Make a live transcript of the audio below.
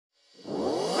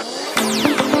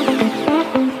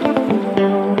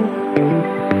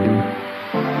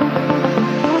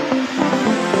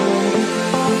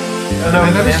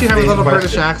you have a Same little British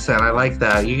question. accent. I like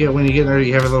that. You get when you get there,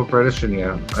 you have a little British in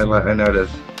you. I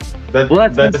noticed. That Well,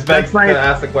 that just that's begs to my.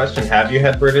 ask the question: have you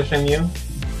had British in you?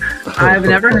 I've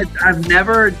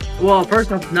never. Well,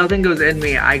 first off, nothing goes in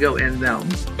me. I go in them.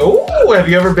 Oh, have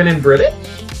you ever been in British?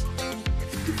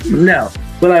 No,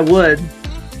 but I would.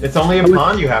 It's only a I would.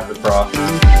 pond you have to cross.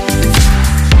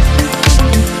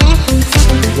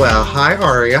 Well, hi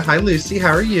Aria. Hi Lucy.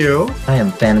 How are you? I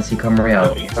am fantasy come Oh,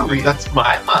 reality. that's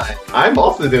my line. I'm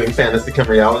also doing fantasy come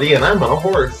reality, and I'm on a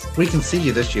horse. We can see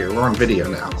you this year. We're on video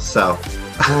now. So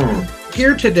Hmm.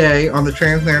 here today on the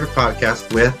Trans Narrative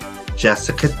Podcast with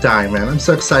Jessica Dimon. I'm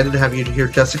so excited to have you here,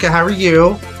 Jessica. How are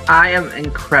you? I am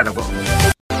incredible.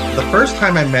 The first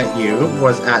time I met you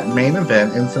was at Main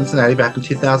Event in Cincinnati back in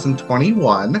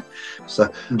 2021. So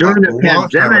a During the long time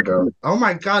pandemic, ago. Oh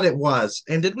my God, it was.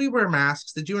 And did we wear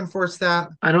masks? Did you enforce that?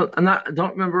 I don't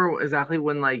remember exactly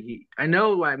when. Like, I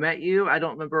know when I met you. I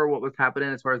don't remember what was happening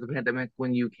as far as the pandemic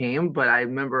when you came, but I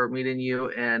remember meeting you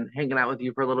and hanging out with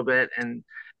you for a little bit. And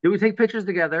did we take pictures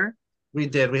together? We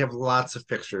did. We have lots of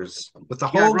pictures with the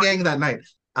Yeah, I whole brought. gang that night.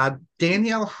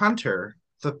 Danielle Hunter,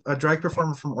 a drag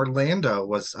performer from Orlando,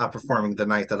 was performing the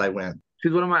night that I went.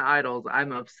 She's one of my idols.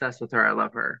 I'm obsessed with her. I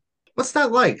love her. What's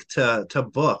that like to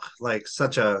book like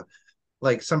such a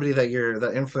like somebody that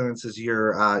influences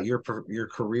your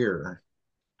career?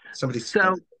 Somebody's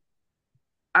So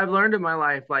I've learned in my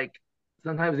life, like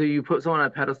sometimes if you put someone on a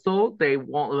pedestal, they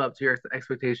won't live up to your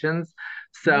expectations.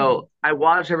 So I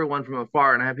watch everyone from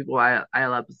afar, and I have people I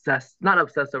obsess, not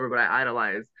obsessed over, but I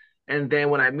idolize. And then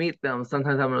when I meet them,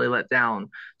 sometimes I'm really let down.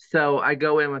 So I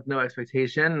go in with no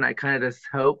expectation, and I kind of just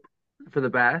hope for the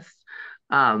best.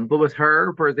 But with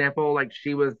her, for example, like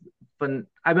she was fun.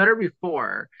 I met her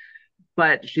before,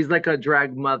 but she's like a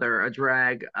drag mother, a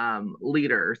drag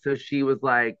leader. So she was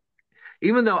like,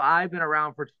 even though I've been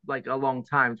around for like a long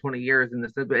time, 20 years in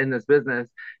this business,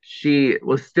 she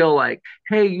was still like,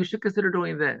 "Hey, you should consider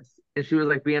doing this." And she was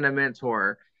like being a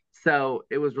mentor. So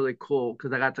it was really cool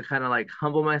because I got to kind of like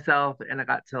humble myself and I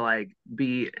got to like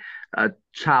be a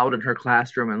child in her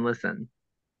classroom and listen.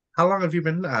 How long have you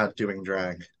been doing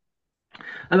drag?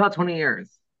 About 20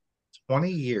 years. 20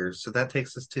 years. So that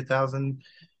takes us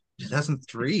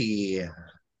 2003.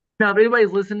 Now, if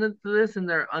anybody's listening to this and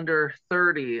they're under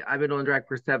 30, I've been doing drag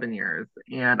for 7 years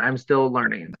and I'm still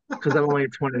learning because I'm only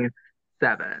 27-ish.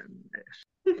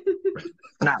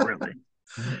 Not really.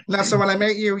 Now, so when I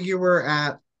met you, you were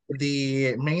at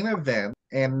the Main Event,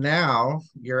 and now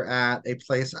you're at a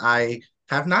place I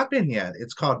have not been yet.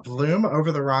 It's called Bloom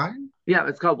Over the Rhine. Yeah,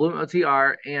 it's called Bloom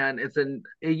OTR, and it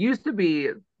used to be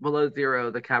Below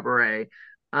Zero, the cabaret,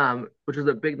 which was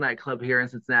a big nightclub here in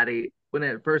Cincinnati. When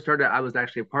it first started, I was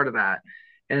actually a part of that.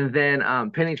 And then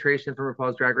Penetration from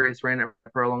RuPaul's Drag Race ran it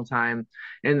for a long time,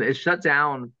 and it shut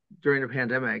down during the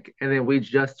pandemic. And then we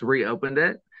just reopened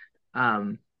it.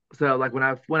 So like when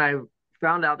I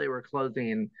found out they were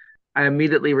closing, I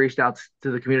immediately reached out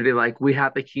to the community like we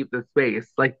have to keep the space.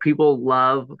 Like people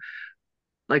love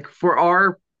like for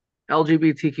our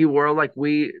LGBTQ world, like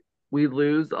we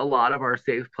lose a lot of our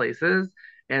safe places.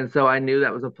 And so I knew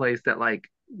that was a place that like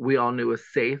we all knew was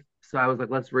safe. So I was like,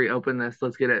 let's reopen this,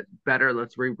 let's get it better,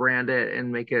 let's rebrand it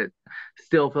and make it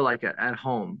still feel like at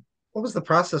home. What was the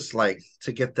process like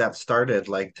to get that started,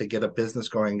 like to get a business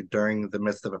going during the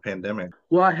midst of a pandemic?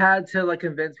 Well, I had to like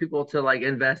convince people to like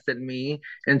invest in me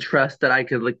and trust that I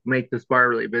could like make this bar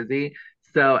really busy.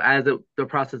 So the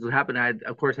process was happening, I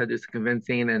of course had to do some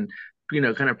convincing and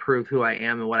kind of prove who I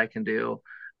am and what I can do.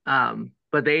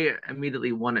 But they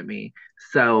immediately wanted me,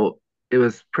 so it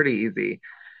was pretty easy.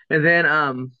 And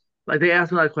then like they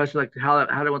asked me like questions like how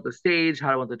do I want the stage, how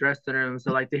do I want the dressing room.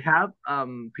 So like they have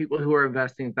people who are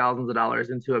investing thousands of dollars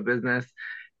into a business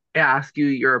ask you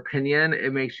your opinion.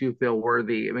 It makes you feel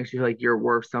worthy. It makes you feel like you're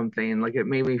worth something. Like it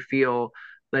made me feel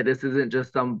like this isn't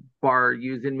just some bar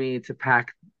using me to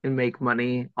pack and make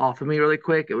money off of me really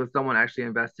quick. It was someone actually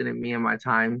invested in me and my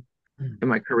time in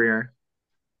my career.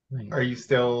 Are you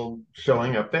still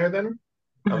showing up there then?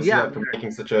 Obviously, Yeah, after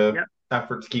making such a yep.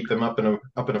 effort to keep them up in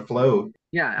a flow.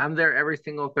 Yeah, I'm there every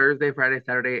single Thursday, Friday,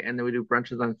 Saturday, and then we do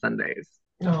brunches on Sundays.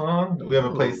 We have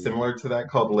a place Oh. similar to that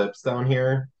called Lips down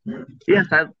here. Yes,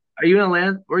 are you in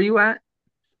Atlanta? Where are you at?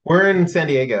 We're in San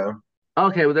Diego.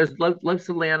 Okay, well, there's Lips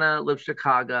Atlanta, Lips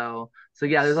Chicago. So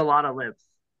yeah, there's a lot of Lips.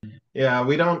 Yeah,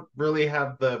 we don't really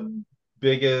have the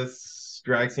biggest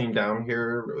drag scene down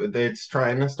here. It's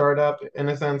trying to start up in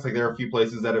a sense. Like there are a few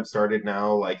places that have started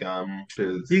now, like Do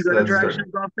you go to that's drag starting.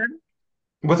 shows often?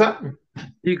 What's that? Do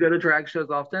you go to drag shows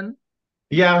often?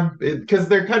 Yeah, because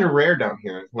they're kind of rare down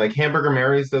here. Like Hamburger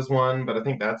Mary's does one, but I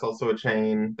think that's also a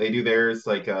chain. They do theirs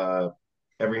like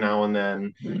every now and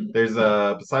then. There's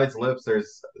besides lips,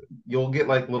 there's you'll get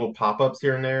like little pop-ups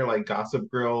here and there. Like Gossip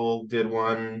Grill did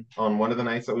one on one of the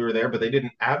nights that we were there, but they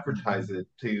didn't advertise it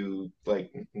to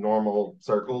like normal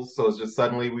circles. So it's just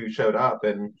suddenly we showed up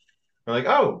and we're like,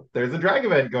 oh, there's a drag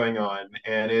event going on,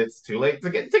 and it's too late to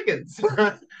get tickets.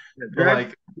 But Drag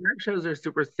like, drag shows are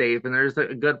super safe, and there's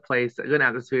a good place, a good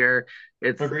atmosphere.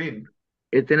 It's agreed.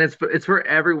 it's for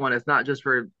everyone. It's not just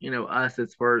for us.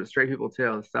 It's for straight people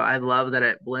too. So I love that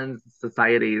it blends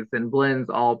societies and blends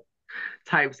all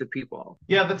types of people.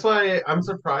 Yeah, that's why I'm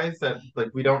surprised that like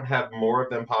we don't have more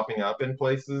of them popping up in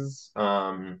places.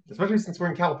 Especially since we're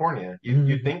in California.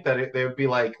 You'd think that they would be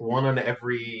like one on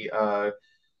every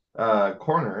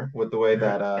corner with the way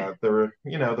that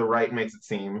the right makes it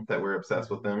seem that we're obsessed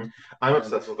with them. I'm Yeah,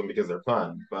 obsessed with them because they're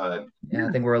fun, but yeah,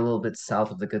 I think we're a little bit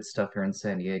south of the good stuff here in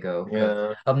San Diego. But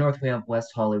yeah. up north we have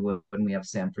West Hollywood and we have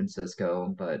San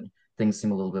Francisco, but things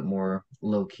seem a little bit more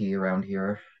low key around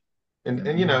here.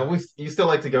 And you still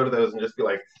like to go to those and just be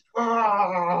like,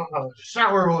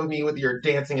 shower with me with your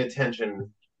dancing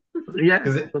attention. Yeah,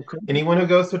 Because anyone who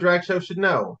goes to a drag show should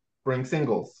know, bring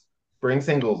singles. Bring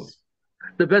singles.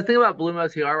 the best thing about Blue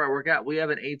OTR where I work at, we have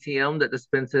an ATM that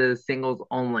dispenses singles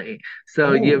only.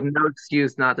 So you have Oh, no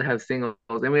excuse not to have singles.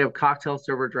 And we have cocktail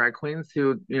server drag queens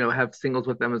who, have singles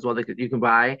with them as well that you can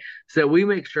buy. So we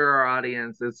make sure our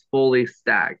audience is fully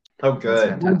stacked. oh, That's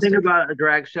good. One thing fantastic. about a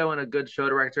drag show and a good show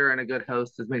director and a good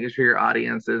host is making sure your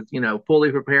audience is,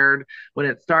 fully prepared when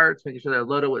it starts, making sure they're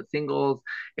loaded with singles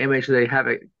and make sure they have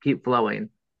it keep flowing.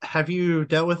 Have you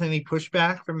dealt with any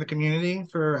pushback from the community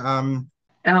for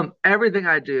Everything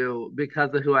I do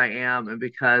because of who I am and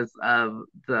because of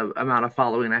the amount of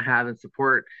following I have and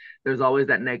support, there's always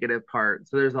that negative part.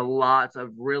 So there's a lot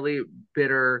of really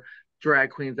bitter drag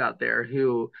queens out there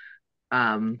who,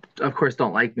 of course,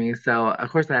 don't like me. So of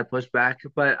course I have pushback,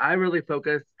 but I really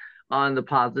focus on the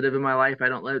positive in my life. I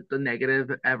don't let the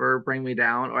negative ever bring me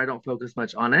down, or I don't focus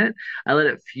much on it. I let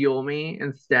it fuel me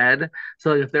instead.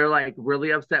 So if they're like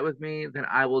really upset with me, then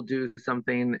I will do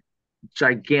something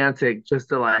gigantic just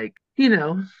to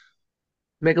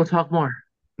make them talk more.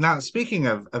 now speaking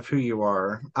of who you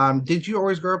are, did you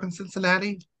always grow up in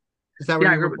Cincinnati? Is that where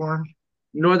Yeah, I you were grew up in born?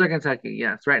 Northern Kentucky.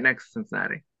 Yes, right next to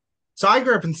Cincinnati. So I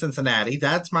grew up in Cincinnati.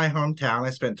 That's my hometown. I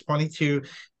spent 22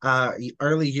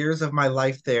 early years of my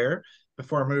life there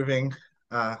before moving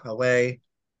away,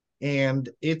 and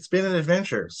it's been an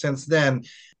adventure since then.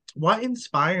 What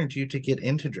inspired you to get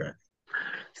into drag?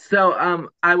 So,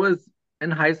 I was in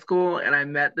high school and I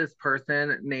met this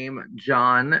person named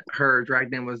John. Her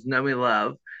drag name was Nomi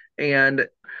Love, and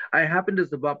I happened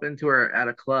to bump into her at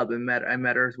a club and I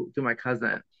met her through my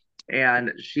cousin,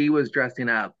 and she was dressing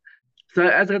up. So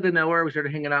as I got to know her, we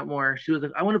started hanging out more. She was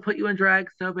like, I want to put you in drag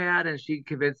so bad. And she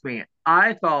convinced me.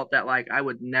 I thought that like I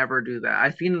would never do that. I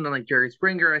seen it on like Jerry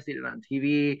Springer, I seen it on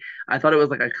TV. I thought it was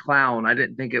like a clown. I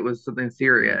didn't think it was something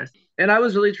serious. And I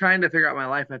was really trying to figure out my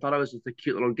life. I thought I was just a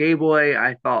cute little gay boy.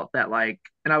 I thought that like,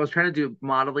 and I was trying to do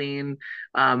modeling.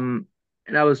 Um,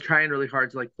 and I was trying really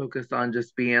hard to like focus on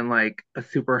just being like a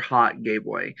super hot gay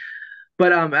boy.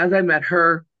 But as I met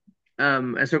her,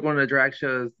 I started going to drag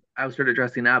shows. I started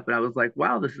dressing up, and I was like,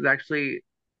 wow, this is actually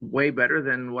way better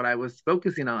than what I was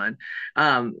focusing on.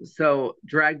 So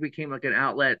drag became like an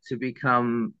outlet to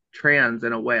become trans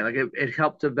in a way. Like it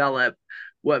helped develop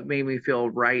what made me feel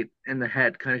right in the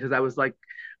head, kind of because I was like,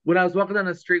 when I was walking down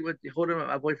the street with holding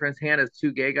my boyfriend's hand as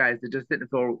two gay guys, it just didn't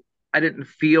feel. I didn't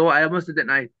feel. I almost didn't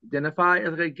identify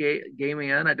as like a gay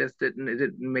man. I just didn't. It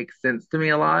didn't make sense to me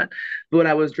a lot. But when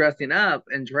I was dressing up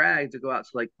and drag to go out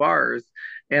to like bars,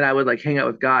 and I would like hang out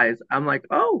with guys, I'm like,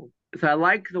 oh, so I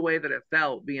like the way that it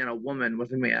felt being a woman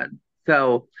with a man.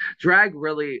 So drag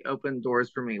really opened doors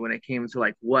for me when it came to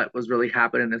like what was really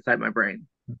happening inside my brain.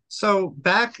 So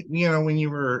back, when you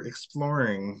were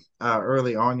exploring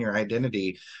early on your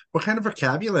identity, what kind of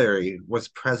vocabulary was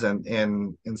present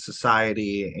in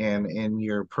society and in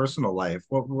your personal life?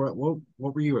 What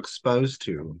were you exposed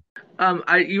to?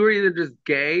 I you were either just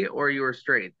gay or you were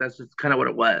straight. That's just kind of what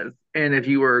it was. And if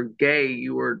you were gay,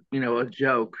 you were, a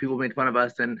joke. People made fun of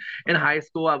us. And in high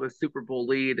school, I was super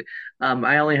bullied.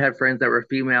 I only had friends that were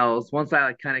females. Once I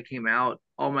like kind of came out,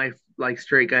 all my like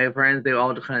straight guy friends, they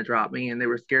all kind of dropped me and they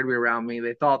were scared to be around me.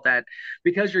 They thought that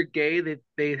because you're gay,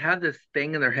 they have this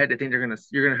thing in their head. They think you're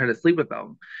gonna try to sleep with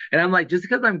them. And I'm like, just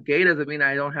because I'm gay doesn't mean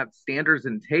I don't have standards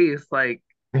and taste. Like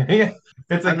Yeah.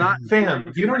 It's I'm like, not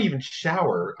fam, you don't even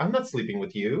shower. I'm not sleeping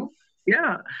with you.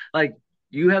 Yeah, like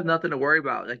you have nothing to worry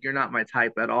about. Like you're not my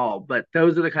type at all. But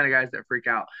those are the kind of guys that freak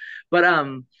out. But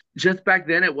just back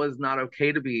then it was not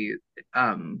okay to be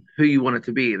who you wanted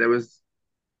to be. There was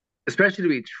especially to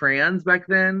be trans back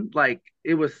then, like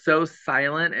it was so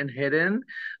silent and hidden.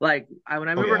 Like I Oh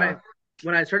remember yeah.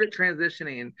 when I started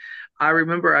transitioning, I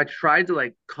remember I tried to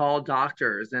like call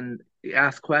doctors and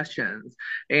ask questions,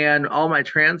 and all my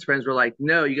trans friends were like,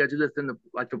 "No, you got to do this in the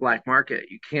like the black market.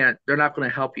 You can't. They're not going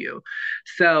to help you."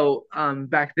 So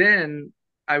back then.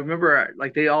 I remember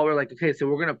like they all were like, okay, so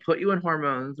we're gonna put you in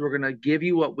hormones, we're gonna give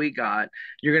you what we got,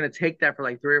 you're going to take that for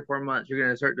like 3 or 4 months. You're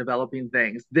going to start developing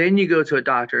things. Then you go to a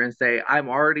doctor and say, I'm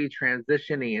already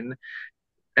transitioning,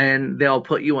 and they'll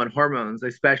put you on hormones,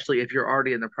 especially if you're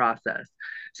already in the process.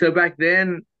 So back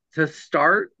then, to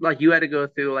start, like you had to go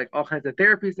through like all kinds of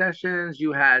therapy sessions.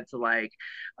 You had to like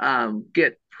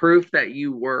get proof that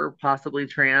you were possibly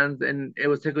trans, and it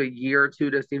was took a year or two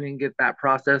to even get that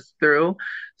process through.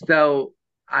 So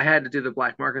I had to do the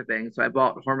black market thing. So I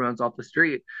bought hormones off the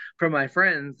street from my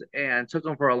friends and took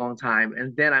them for a long time.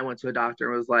 And then I went to a doctor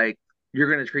and was like, "You're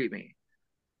going to treat me,"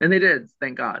 and they did.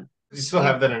 Thank God. You still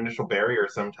have that initial barrier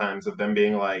sometimes of them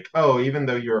being like, oh, even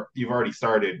though you've already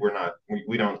started,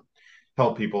 we don't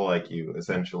help people like you,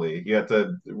 essentially. You have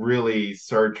to really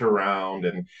search around,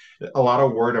 and a lot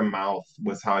of word of mouth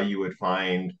was how you would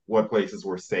find what places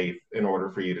were safe in order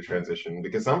for you to transition,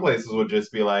 because some places would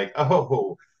just be like,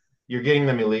 oh, you're getting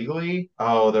them illegally,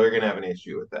 oh, they're gonna have an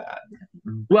issue with that.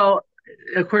 Well,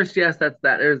 of course, yes, that's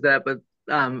that. There's that, but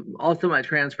also my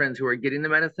trans friends who were getting the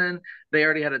medicine, they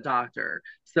already had a doctor,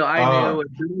 so I knew uh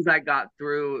as soon as I got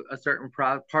through a certain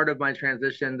part of my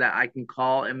transition that I can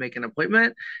call and make an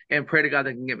appointment and pray to God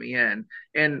they can get me in.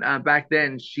 And back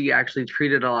then, she actually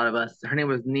treated a lot of us. Her name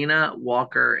was Nina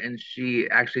Walker, and she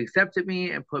actually accepted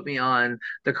me and put me on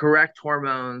the correct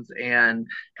hormones and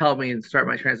helped me start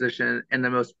my transition in the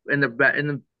most in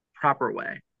the proper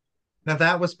way. Now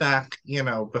that was back,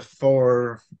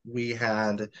 before we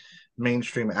had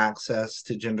mainstream access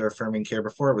to gender affirming care,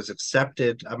 before it was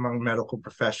accepted among medical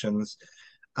professions.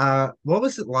 What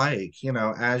was it like,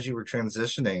 as you were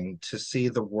transitioning to see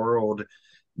the world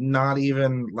not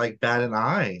even like bat an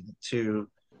eye to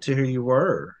who you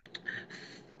were?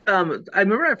 I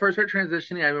remember when I first started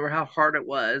transitioning, I remember how hard it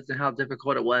was and how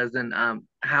difficult it was and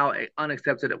how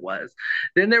unaccepted it was.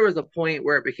 Then there was a point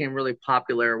where it became really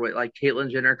popular with like Caitlyn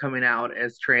Jenner coming out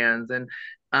as trans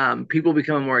and people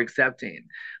becoming more accepting.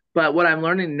 But what I'm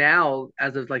learning now,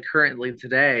 as of like currently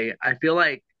today, I feel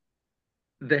like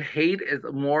the hate is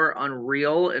more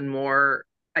unreal and more,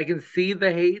 I can see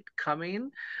the hate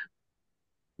coming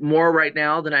more right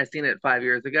now than I seen it 5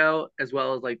 years ago, as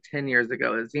well as like 10 years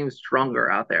ago. It seems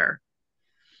stronger out there.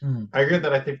 Hmm. I agree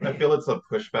that I feel it's a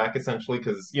pushback essentially,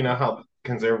 because you know how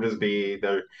conservatives be,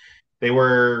 they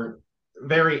were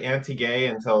very anti-gay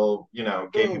until,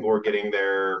 gay people were getting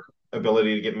their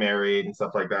ability to get married and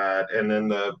stuff like that. And then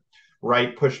the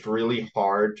right pushed really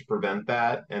hard to prevent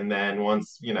that. And then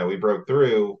once, we broke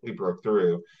through, we broke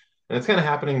through. And it's kind of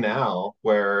happening now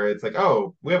where it's like,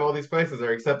 oh, we have all these places that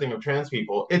are accepting of trans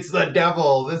people. It's the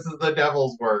devil. This is the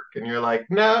devil's work. And you're like,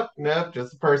 nope, nope,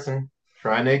 just a person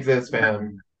trying to exist,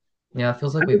 fam. Yeah, it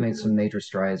feels like we've made some major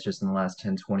strides just in the last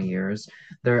 10, 20 years.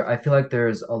 I feel like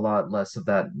there's a lot less of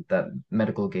that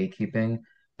medical gatekeeping.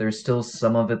 There's still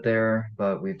some of it there,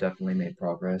 but we've definitely made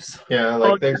progress. Yeah, Oh,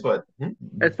 like there's what? Hmm?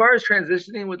 as far as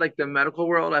transitioning with like the medical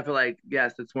world, I feel like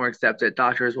yes, it's more accepted.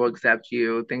 Doctors will accept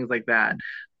you, things like that.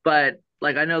 But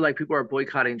like I know like people are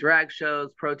boycotting drag shows,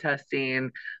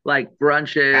 protesting, like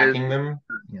brunches. Hacking them?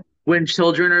 Yeah. When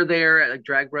children are there at like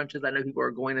drag brunches, I know people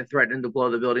are going to threaten to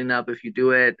blow the building up if you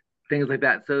do it, things like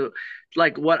that. So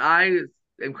like what I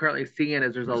am currently seeing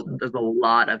is there's a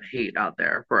lot of hate out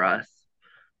there for us,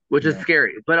 which is Yeah.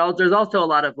 scary. But there's also a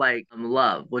lot of like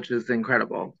love, which is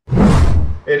incredible.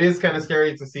 It is kind of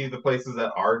scary to see the places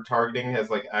that are targeting as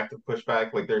like active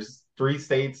pushback. Like there's 3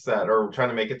 states that are trying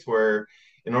to make it to where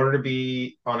in order to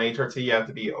be on HRT, you have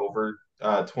to be over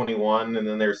 21, and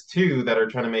then there's two that are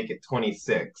trying to make it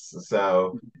 26.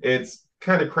 So it's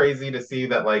kind of crazy to see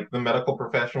that like the medical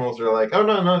professionals are like, oh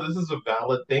no, no, this is a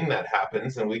valid thing that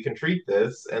happens and we can treat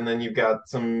this. And then you've got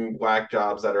some whack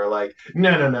jobs that are like,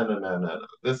 no, no, no, no, no, no, no.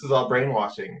 This is all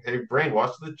brainwashing. Hey,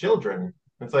 brainwash the children.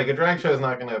 It's like a drag show is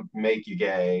not going to make you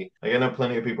gay. Like I know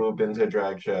plenty of people who've been to a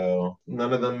drag show.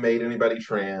 None of them made anybody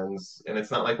trans, and it's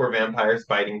not like we're vampires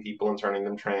biting people and turning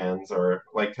them trans, or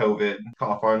like COVID,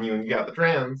 cough on you and you got the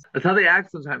trans. That's how they act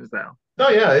sometimes, though. Oh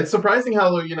yeah, it's surprising how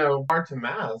hard to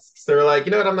masks. They're like,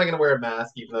 you know what, I'm not going to wear a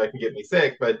mask even though it can get me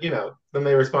sick. But then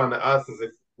they respond to us as if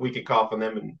we could cough on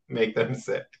them and make them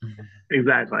sick.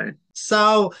 Exactly.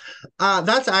 So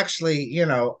that's actually,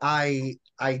 I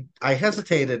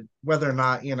hesitated whether or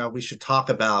not, we should talk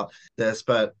about this,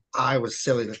 but I was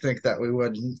silly to think that we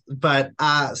wouldn't. But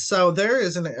so there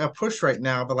is a push right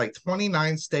now, but like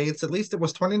 29 states, at least it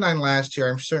was 29 last year.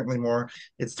 I'm certainly more.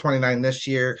 It's 29 this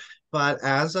year. But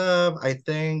as of, I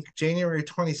think, January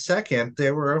 22nd,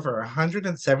 there were over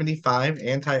 175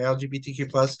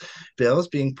 anti-LGBTQ plus bills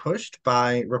being pushed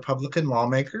by Republican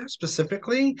lawmakers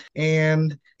specifically.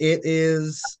 And it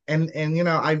is, and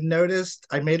I've noticed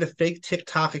I made a fake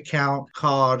TikTok account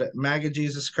called MAGA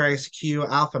Jesus Christ Q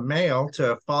Alpha Male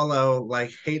to follow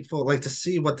like hateful, like to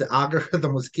see what the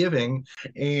algorithm was giving.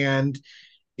 And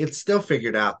it still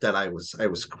figured out that I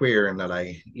was queer and that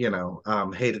I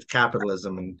hated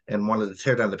capitalism and wanted to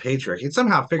tear down the patriarchy. It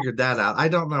somehow figured that out. I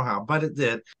don't know how, but it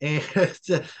did. And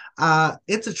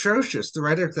it's atrocious, the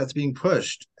rhetoric that's being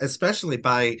pushed, especially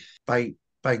by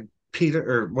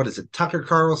Peter, or what is it, Tucker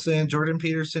Carlson, Jordan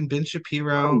Peterson, Ben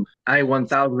Shapiro. I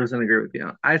 1000% agree with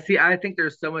you. I think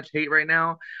there's so much hate right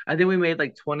now. I think we made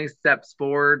like 20 steps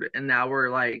forward, and now we're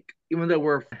like, even though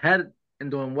we're ahead and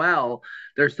doing well,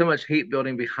 there's so much hate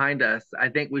building behind us. I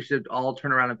think we should all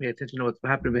turn around and pay attention to what's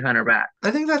happening behind our back. I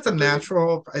think that's a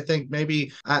natural. I think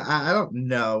maybe I don't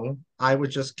know. I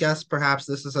would just guess perhaps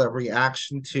this is a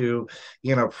reaction to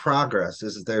progress.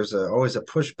 Is there's always a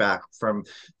pushback from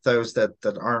those that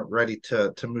aren't ready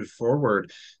to move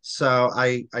forward. So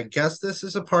I guess this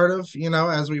is a part of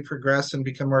as we progress and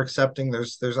become more accepting.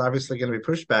 There's obviously going to be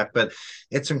pushback, but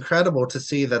it's incredible to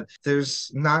see that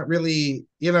there's not really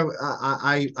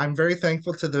I'm very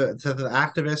thankful to the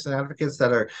activists and advocates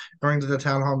that are going to the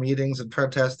town hall meetings and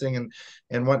protesting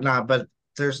and whatnot, but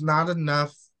there's not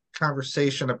enough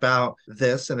conversation about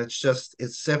this, and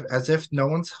as if no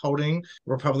one's holding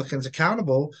Republicans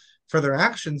accountable for their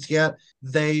actions, yet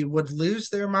they would lose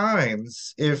their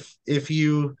minds if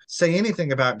you say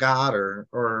anything about God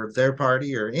or their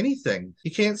party or anything.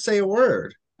 You can't say a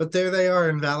word, but there they are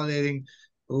invalidating,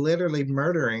 literally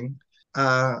murdering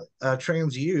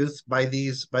trans youth by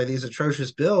these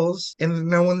atrocious bills, and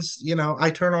no one's I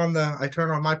turn on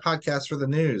my podcast for the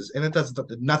news, and it does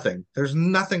nothing. There's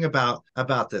nothing about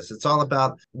this. It's all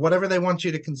about whatever they want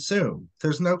you to consume.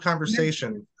 There's no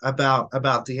conversation about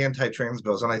the anti-trans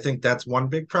bills, and I think that's one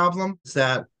big problem, is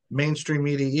that mainstream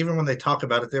media, even when they talk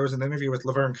about it, there was an interview with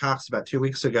Laverne Cox about 2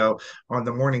 weeks ago on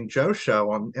the Morning Joe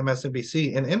show on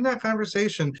MSNBC, and in that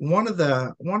conversation, one of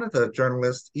the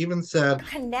journalists even said,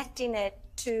 connecting it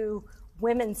to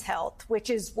women's health, which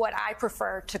is what I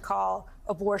prefer to call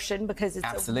abortion, because it's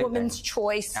Absolutely. a woman's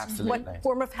choice. Absolutely. What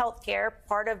form of health care,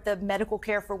 part of the medical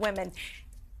care for women.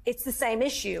 It's the same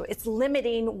issue. It's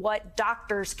limiting what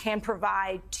doctors can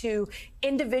provide to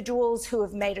individuals who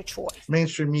have made a choice.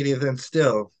 Mainstream media then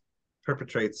still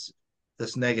perpetrates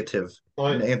this negative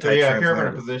if you're ever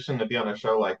in a position to be on a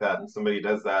show like that and somebody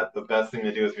does that, the best thing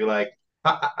to do is be like,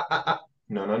 no,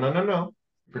 no, no, no, no.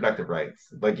 Productive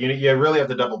rights. Like you really have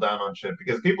to double down on shit,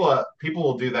 because people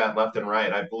will do that left and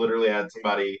right. I've literally had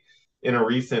somebody in a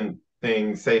recent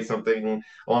thing say something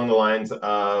along the lines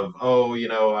of, "Oh,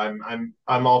 I'm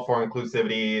all for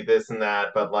inclusivity, this and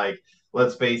that, but like,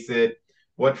 let's face it,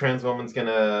 what trans woman's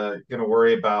gonna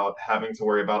worry about having to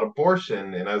worry about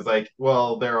abortion?" And I was like,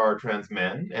 well, there are trans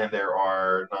men and there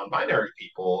are non-binary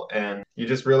people, and you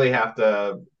just really have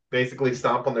to basically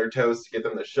stomp on their toes to get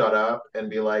them to shut up and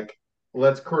be like,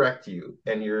 let's correct you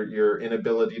and your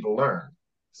inability to learn,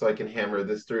 so I can hammer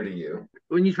this through to you.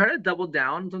 When you try to double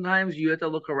down, sometimes you have to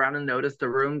look around and notice the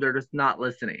room. They're just not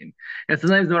listening. And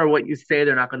sometimes no matter what you say,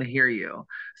 they're not going to hear you.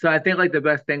 So I think like the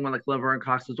best thing when like Laverne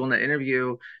Cox was doing that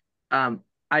interview,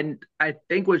 I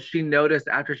think what she noticed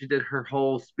after she did her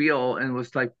whole spiel and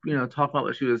was like, talking about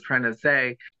what she was trying to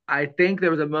say, I think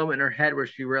there was a moment in her head where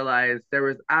she realized there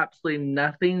was absolutely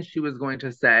nothing she was going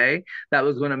to say that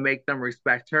was going to make them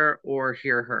respect her or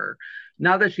hear her.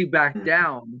 Not that she backed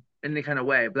down in any kind of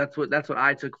way, but that's what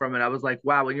I took from it. I was like,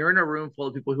 wow, when you're in a room full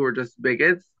of people who are just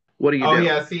bigots, what do you do? Oh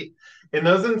yeah, see, in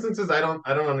those instances, I don't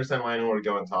understand why anyone would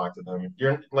go and talk to them.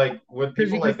 You're like, with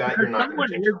people like that, you're not going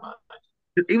to change their mind.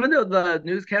 Even though the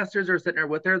newscasters are sitting there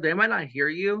with her, they might not hear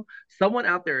you. Someone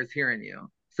out there is hearing you.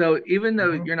 So even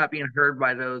though you're not being heard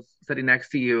by those sitting next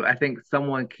to you, I think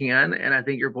someone can, and I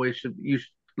think your voice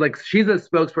like, she's a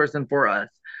spokesperson for us.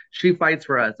 She fights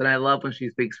for us, and I love when she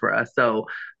speaks for us. So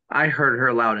I heard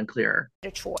her loud and clear.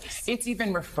 A choice. It's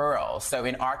even referrals. So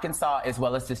in Arkansas, as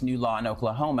well as this new law in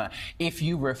Oklahoma, if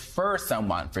you refer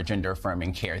someone for gender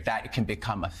affirming care, that can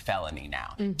become a felony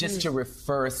now, just to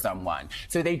refer someone.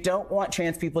 So they don't want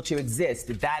trans people to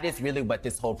exist. That is really what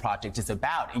this whole project is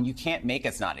about. And you can't make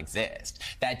us not exist.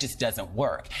 That just doesn't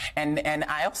work. And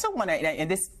I also want to, and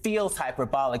this feels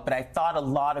hyperbolic, but I thought a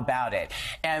lot about it.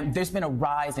 And there's been a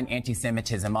rise in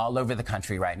anti-Semitism all over the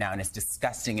country right now, and it's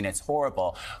disgusting and it's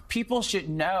horrible. People should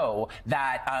know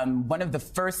that one of the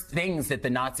first things that the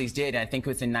Nazis did, I think it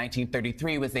was in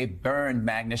 1933, was they burned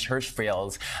Magnus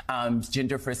Hirschfeld's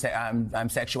Gender for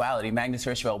Sexuality. Magnus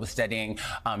Hirschfeld was studying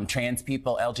trans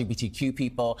people, LGBTQ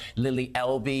people. Lily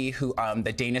Elby, who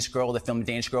the Danish Girl, the film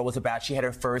Danish Girl was about, she had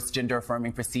her first gender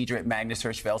affirming procedure at Magnus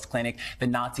Hirschfeld's clinic. The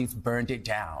Nazis burned it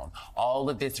down. All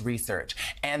of this research.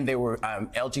 And there were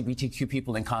LGBTQ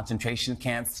people in concentration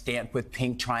camps stamped with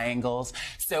pink triangles.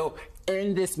 So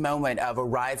in this moment of a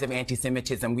rise of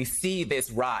anti-Semitism, we see this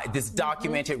rise, this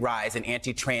documented rise in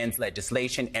anti-trans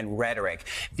legislation and rhetoric.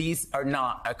 These are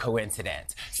not a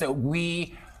coincidence. So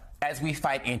as we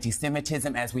fight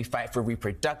anti-Semitism, as we fight for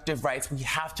reproductive rights, we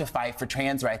have to fight for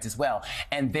trans rights as well.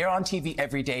 And they're on TV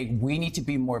every day. We need to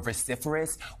be more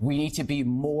vociferous. We need to be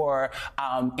more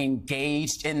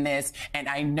engaged in this. And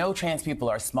I know trans people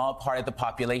are a small part of the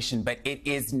population, but it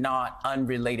is not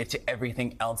unrelated to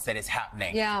everything else that is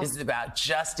happening. Yeah. This is about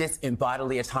justice and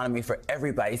bodily autonomy for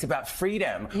everybody. It's about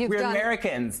freedom. We're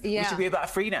Americans. Yeah. We should be about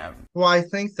freedom. Well, I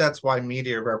think that's why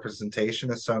media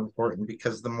representation is so important,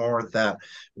 because the more that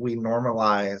we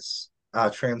normalize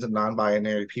trans and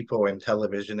non-binary people in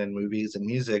television and movies and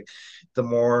music, the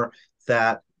more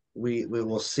that we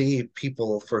will see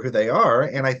people for who they are.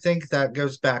 And I think that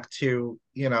goes back to,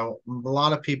 a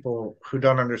lot of people who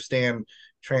don't understand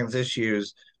trans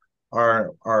issues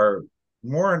are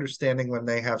more understanding when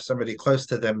they have somebody close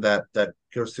to them that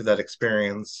goes through that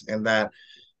experience, and that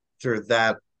through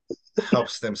that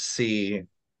helps them see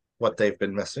what they've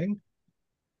been missing.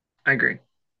 I agree.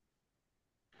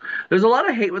 There's a lot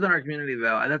of hate within our community,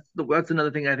 though. That's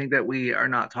another thing I think that we are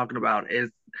not talking about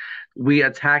is we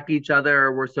attack each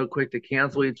other. We're so quick to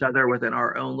cancel each other within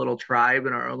our own little tribe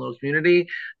and our own little community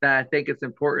that I think it's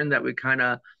important that we kind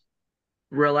of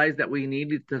realize that we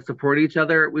need to support each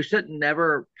other. We should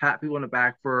never pat people on the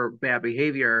back for bad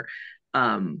behavior.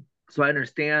 So I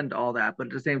understand all that, but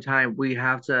at the same time, we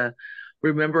have to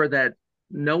remember that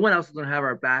no one else is going to have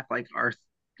our back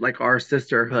like our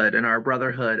sisterhood and our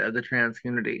brotherhood of the trans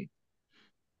community.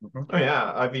 Oh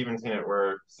yeah, I've even seen it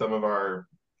where some of our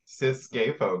cis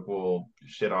gay folk will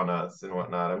shit on us and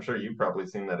whatnot. I'm sure you've probably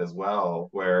seen that as well,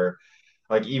 where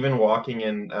like even walking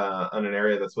in an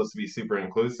area that's supposed to be super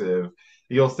inclusive,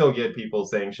 you'll still get people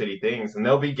saying shitty things, and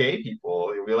they'll be gay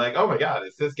people. You'll be like, oh my God,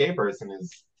 this gay person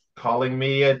is calling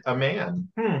me a man.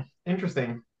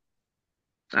 Interesting.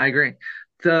 I agree.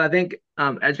 So I think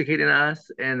educating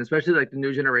us, and especially like the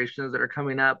new generations that are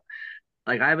coming up.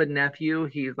 Like I have a nephew,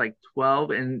 he's like 12,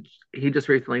 and he just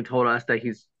recently told us that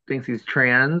he thinks he's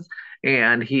trans,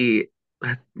 and he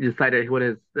decided what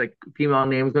his like female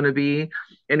name is going to be,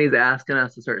 and he's asking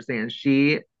us to start saying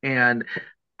she. And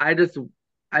I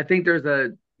think there's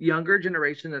a younger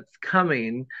generation that's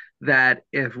coming that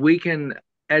if we can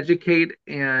educate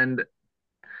and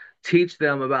teach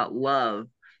them about love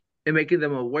and making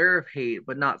them aware of hate,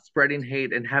 but not spreading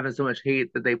hate and having so much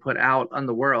hate that they put out on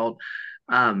the world.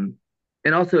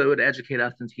 And also it would educate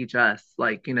us and teach us,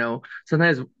 like,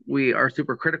 sometimes we are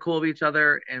super critical of each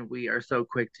other and we are so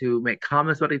quick to make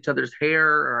comments about each other's hair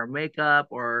or our makeup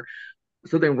or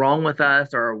something wrong with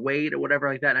us or our weight or whatever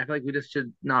like that. And I feel like we just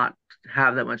should not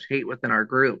have that much hate within our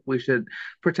group. We should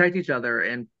protect each other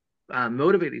and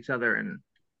motivate each other and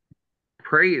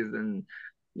praise and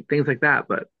things like that.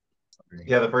 But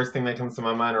yeah, the first thing that comes to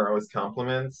my mind are always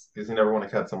compliments, because you never want to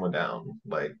cut someone down.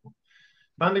 Like,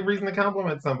 find a reason to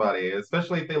compliment somebody,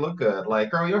 especially if they look good. Like,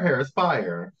 girl, your hair is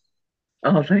fire.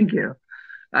 oh, thank you.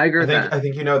 I agree with that. I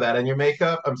think you know that. And your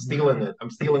makeup, I'm stealing it. I'm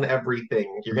stealing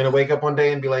everything. You're gonna wake up one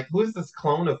day and be like, who is this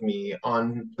clone of me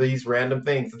on these random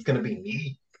things? It's gonna be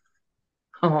me.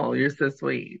 Oh, you're so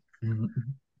sweet.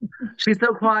 She's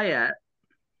so quiet.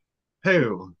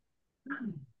 Who?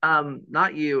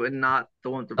 Not you, and not the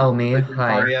one. Oh, me? Like,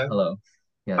 Hi. Aria. Hello.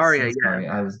 Yes, Aria, I'm yeah. sorry.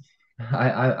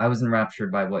 I was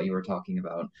enraptured by what you were talking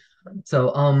about.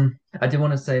 So, I do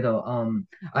want to say though,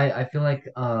 I feel like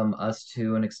us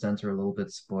to an extent are a little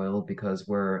bit spoiled because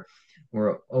we're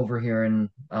over here in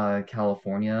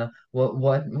California.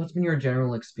 What's been your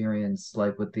general experience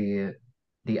like with the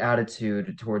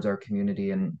attitude towards our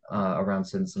community and around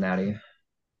Cincinnati?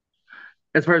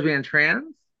 As far as being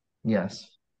trans, Yes.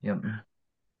 Yep.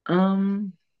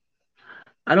 um,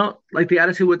 I don't like the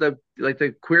attitude with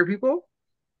the queer people.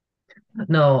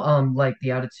 No, like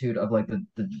the attitude of like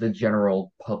the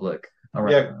general public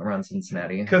Yeah, around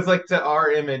Cincinnati. because like to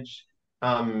our image,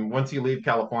 once you leave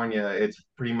California, it's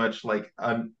pretty much like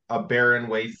a barren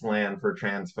wasteland for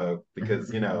trans folk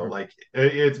because like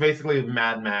it's basically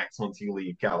Mad Max once you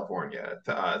leave California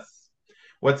to us.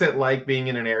 What's it like being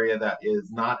in an area that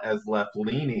is not as left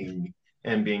leaning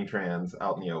and being trans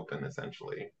out in the open,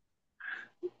 essentially?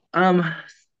 Um,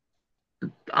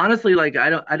 Honestly, like I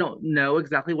don't know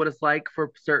exactly what it's like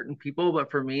for certain people, but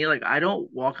for me, like I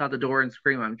don't walk out the door and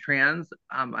scream I'm trans.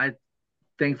 I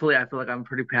thankfully I feel like I'm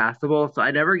pretty passable, so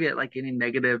I never get like any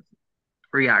negative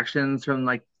reactions from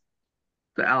like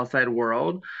the outside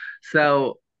world.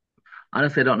 So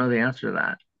honestly, I don't know the answer to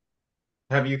that.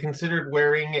 Have you considered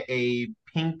wearing a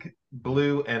pink,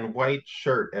 blue, and white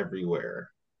shirt everywhere?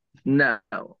 No,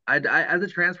 as a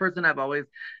trans person, I've always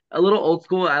a little old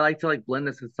school. I like to like blend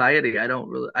in society. I don't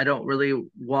really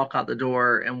walk out the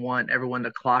door and want everyone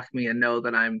to clock me and know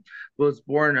that I'm was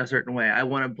born a certain way. I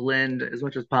want to blend as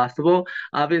much as possible.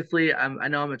 Obviously, I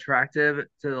know I'm attractive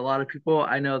to a lot of people.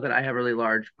 I know that I have really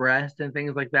large breasts and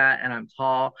things like that, and I'm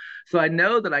tall. So I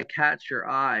know that I catch your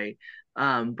eye.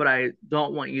 But I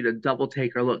don't want you to double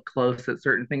take or look close at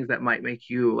certain things that might make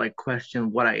you like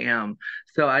question what I am.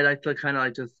 So I like to kind of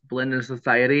like just blend into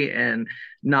society and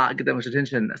not get that much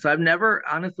attention. So I've never,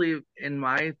 honestly, in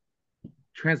my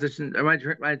transition or my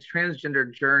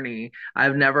transgender journey,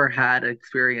 I've never had an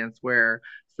experience where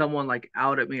someone like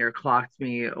outed me or clocked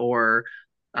me or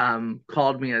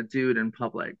called me a dude in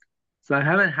public. So I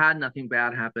haven't had nothing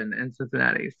bad happen in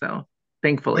Cincinnati. So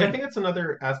Yeah, I thankfully. think that's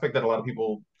another aspect that a lot of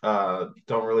people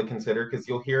don't really consider because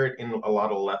you'll hear it in a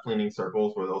lot of left-leaning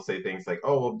circles where they'll say things like,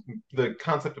 "Oh, well, the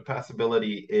concept of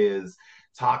passability is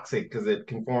toxic because it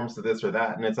conforms to this or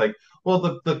that," and it's like, well,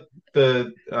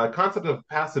 the concept of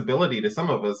passability to some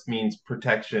of us means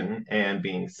protection and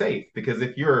being safe because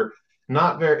if you're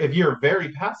very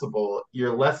passable,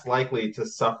 you're less likely to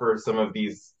suffer some of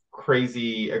these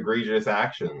crazy egregious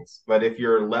actions. But if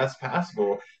you're less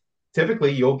passable,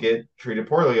 typically you'll get treated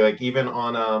poorly. Like even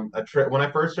on a trip when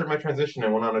I first started my transition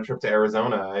and went on a trip to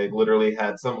Arizona, I literally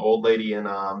had some old lady in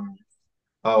a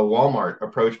Walmart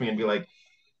approach me and be like,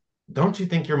 "Don't you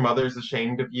think your mother's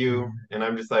ashamed of you?" And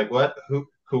I'm just like, "What?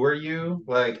 Who are you?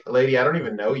 Like, lady, I don't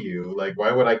even know you. Like,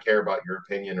 why would I care about your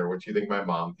opinion or what you think my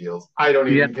mom feels? I don't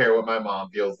Yeah. even care what my mom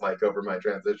feels like over my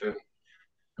transition."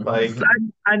 So Like,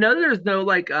 I know there's no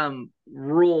like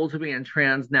rule to being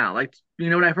trans now. Like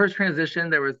when I first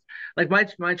transitioned, there was like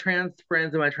my trans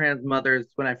friends and my trans mothers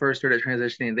when I first started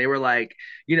transitioning, they were like,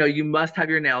 you must have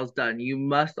your nails done. You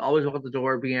must always walk out the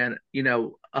door being,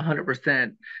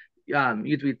 100%. You have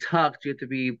to be tucked, you have to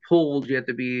be pulled, you have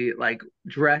to be like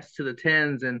dressed to the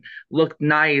tens and look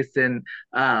nice and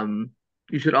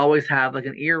you should always have like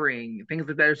an earring, things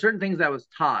like that. There's certain things that I was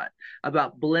taught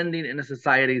about blending into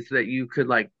society so that you could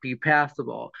like be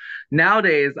passable.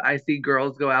 Nowadays, I see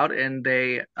girls go out and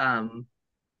they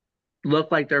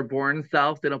look like their born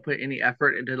self. They don't put any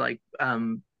effort into like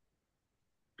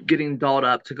getting dolled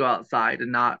up to go outside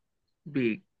and not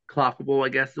be clockable, I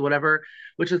guess, whatever,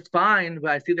 which is fine.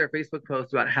 But I see their Facebook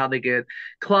posts about how they get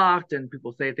clocked and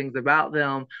people say things about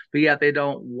them, but yet they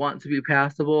don't want to be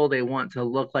passable. They want to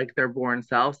look like their born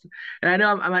selves. And I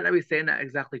know I might not be saying that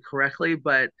exactly correctly,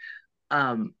 but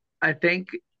I think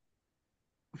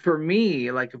for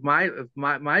me, like if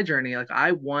my journey, like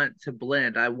I want to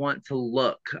blend, I want to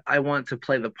look, I want to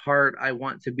play the part, I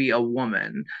want to be a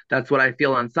woman. That's what I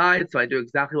feel inside, so I do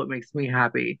exactly what makes me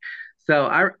happy. So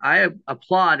I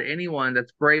applaud anyone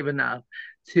that's brave enough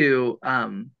to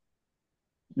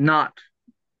not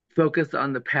focus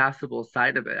on the passable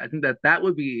side of it. I think that that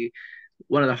would be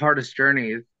one of the hardest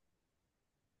journeys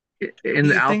Do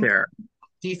in you out think there.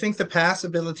 do you think the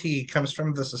passability comes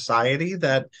from the society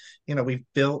that we've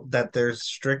built, that there's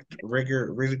strict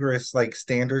rigorous like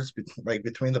standards like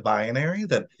between the binary,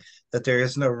 that there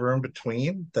is no room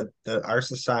between, that our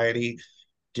society,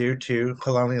 due to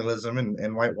colonialism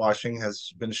and whitewashing,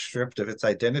 has been stripped of its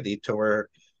identity to where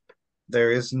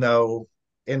there is no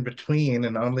in between,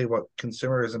 and only what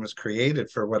consumerism has created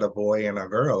for what a boy and a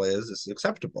girl is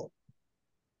acceptable.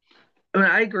 I mean,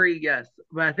 I agree, yes,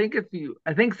 but I think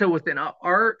so within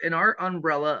our in our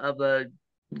umbrella of the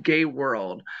gay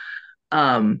world,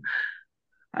 um,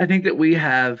 I think that we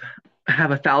have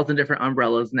 1,000 different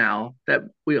umbrellas now that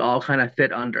we all kind of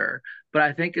fit under. But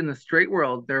I think in the straight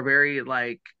world, they're very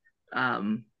like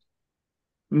um,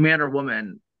 man or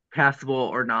woman, passable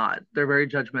or not. They're very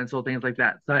judgmental, things like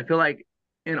that. So I feel like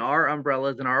in our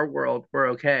umbrellas in our world, we're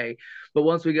okay. But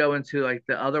once we go into like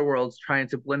the other worlds, trying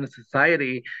to blend in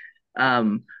society,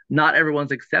 not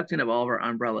everyone's accepting of all of our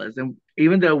umbrellas. And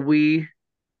even though we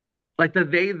like the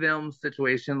they them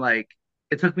situation, like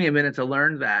it took me a minute to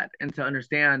learn that and to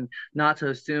understand not to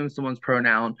assume someone's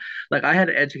pronoun. Like I had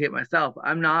to educate myself.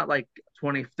 I'm not like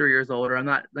 23 years old, or I'm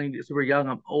not like, super young.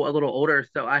 I'm a little older,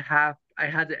 so I had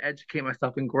to educate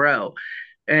myself and grow.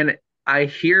 And I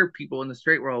hear people in the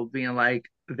straight world being like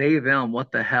they them,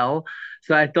 what the hell?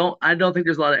 So I don't think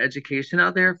there's a lot of education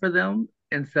out there for them.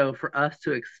 And so for us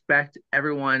to expect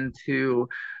everyone to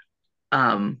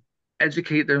um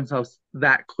educate themselves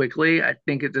that quickly, I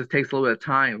think it just takes a little bit of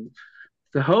time.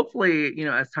 So hopefully,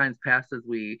 as times passes,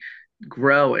 we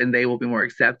grow and they will be more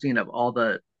accepting of all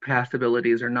the past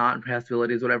abilities or not past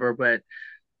abilities, whatever. But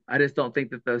I just don't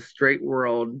think that the straight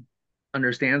world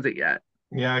understands it yet.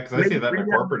 Yeah, because I see Maybe, that in maybe a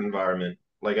corporate environment.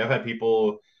 Like I've had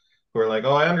people who are like,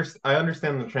 "Oh, I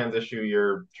understand the trans issue.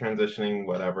 You're transitioning,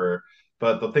 whatever."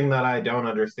 But the thing that I don't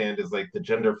understand is like the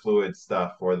gender fluid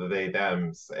stuff, or the they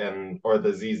thems, and or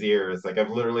the ZZers. Like I've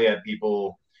literally had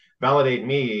people validate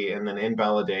me and then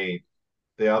invalidate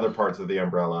the other parts of the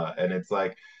umbrella, and it's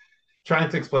like trying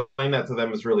to explain that to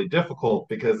them is really difficult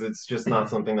because it's just not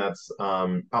something that's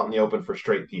out in the open for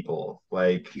straight people.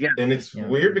 Like, yeah, and it's Yeah.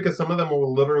 weird because some of them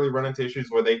will literally run into issues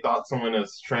where they thought someone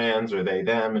is trans or they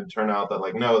them, and turn out that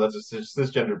like no, that's just a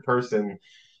cisgendered person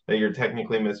that you're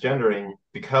technically misgendering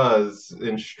because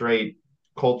in straight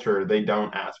culture they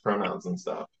don't ask pronouns and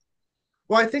stuff.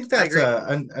 Well, I think I that's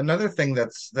agree. another thing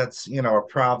that's a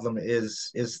problem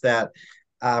is that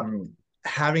um,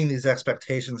 having these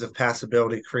expectations of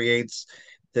passability creates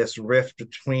this rift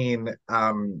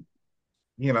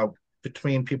you know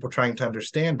between people trying to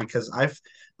understand, because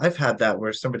I've had that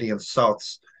where somebody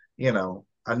insults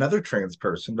another trans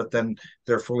person, but then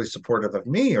they're fully supportive of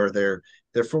me, or they're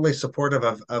fully supportive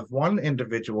of one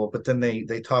individual, but then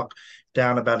they talk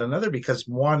down about another because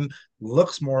one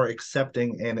looks more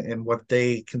accepting in what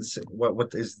they consider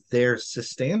what is their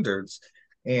standards,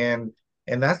 and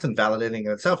that's invalidating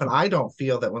in itself. And I don't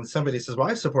feel that when somebody says, well,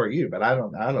 I support you, but I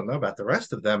don't know about the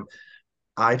rest of them.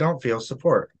 I don't feel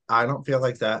support. I don't feel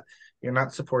like that. You're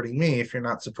not supporting me if you're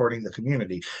not supporting the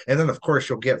community. And then of course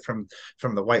you'll get from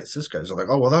the white cis guys are like,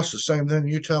 oh well, that's the same thing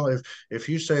you tell if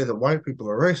you say that white people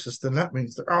are racist, then that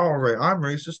means they're all right. I'm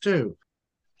racist too.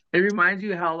 It reminds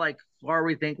you how like far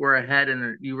we think we're ahead,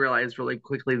 and you realize really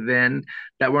quickly then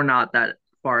that we're not that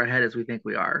far ahead as we think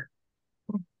we are.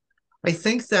 I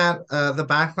think that the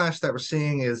backlash that we're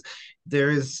seeing is there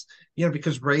is,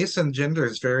 because race and gender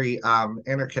is very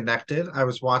interconnected. I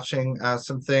was watching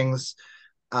some things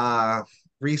uh,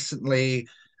 recently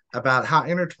about how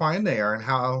intertwined they are, and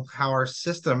how our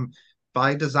system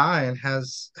by design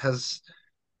has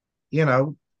you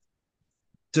know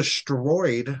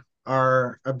destroyed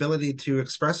our ability to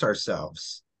express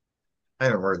ourselves. I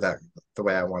didn't word that the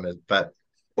way I wanted, but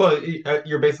Well,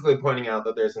 you're basically pointing out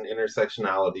that there's an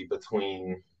intersectionality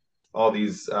between all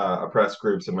these oppressed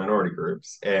groups and minority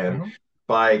groups, and mhm.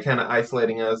 by kind of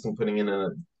isolating us and putting in a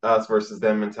us versus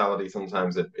them mentality,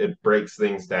 sometimes it breaks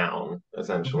things down.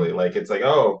 Essentially, Mhm. like it's like,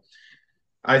 oh,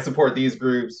 I support these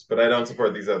groups, but I don't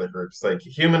support these other groups. Like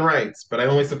human rights, but I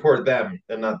only support them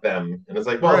and not them. And it's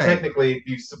like, well, Right. technically, if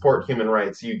you support human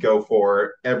rights, you go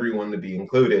for everyone to be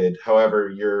included. However,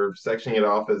 you're sectioning it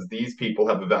off as these people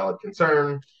have a valid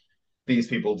concern, these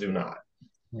people do not.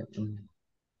 Yep.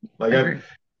 Like I I've agree.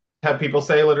 had people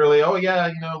say literally, oh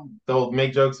yeah, they'll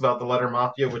make jokes about the letter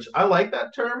mafia, which I like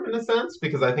that term in a sense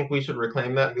because I think we should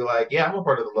reclaim that and be like, yeah, I'm a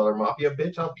part of the letter mafia,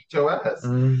 bitch, I'll beat your ass.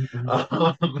 Mhm.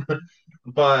 Um,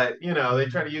 but they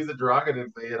try to use it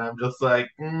derogatively, and I'm just like,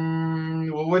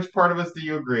 well, which part of us do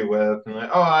you agree with? And like,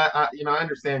 oh, I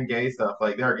understand gay stuff.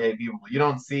 Like there are gay people. You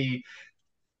don't see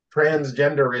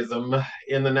transgenderism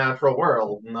in the natural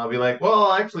world. And I'll be like,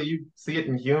 well, actually, you see it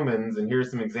in humans, and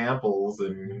here's some examples,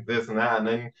 and this and that. And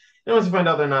then once you find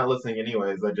out they're not listening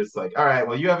anyways, I just like, all right,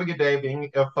 well, you have a good day being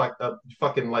a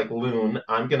fucking like loon.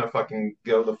 I'm gonna fucking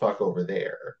go the fuck over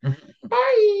there. Bye.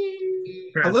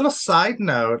 A Chris, little side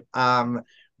note,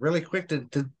 really quick,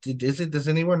 does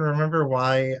anyone remember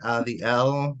why the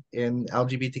L in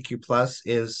LGBTQ plus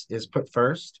is put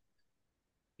first?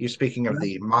 You're speaking of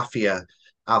the mafia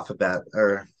alphabet,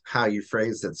 or how you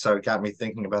phrased it, so it got me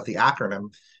thinking about the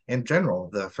acronym in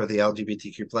general. For the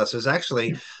LGBTQ plus, it was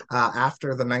actually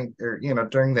after the night, or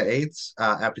during the AIDS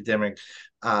epidemic,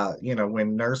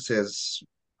 when nurses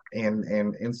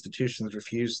and institutions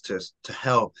refused to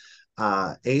help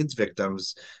AIDS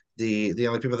victims. The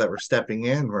only people that were stepping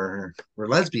in were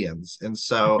lesbians, and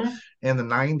so in the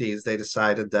 90s they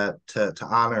decided that to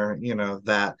honor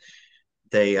that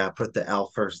they put the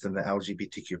L first in the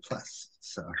LGBTQ plus.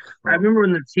 So, I well, remember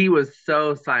when the T was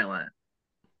so silent.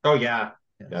 Oh yeah,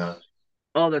 yeah, Yes.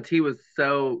 Oh, the tea was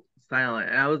so silent.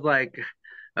 And I was like,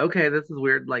 okay, this is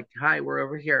weird. Like, hi, we're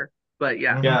over here. But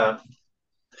yeah. Mhm. yeah.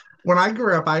 When I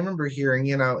grew up, I remember hearing,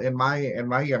 in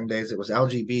my young days, it was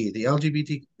LGB, the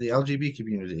LGB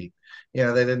community. They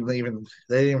didn't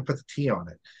even put the T on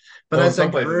it. But Well, in as I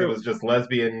some places it grew, was just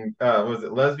lesbian. Was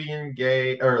it lesbian,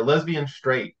 gay, or lesbian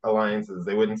straight alliances?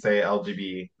 They wouldn't say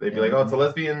LGB. They'd be Yeah. like, "Oh, it's a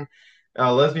Mhm.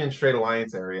 lesbian straight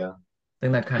alliance area." I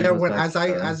think that kind of Yeah, goes when back to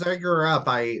as I grew up,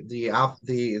 I the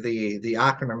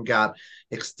acronym got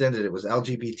extended. It was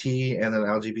LGBT and then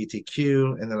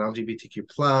LGBTQ and then LGBTQ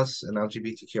plus and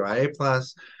LGBTQIA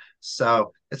plus.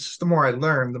 So it's just the more I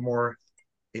learned, the more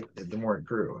it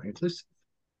grew. Inclusive.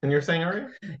 And you're saying, Aria?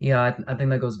 yeah, I think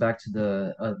that goes back to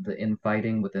the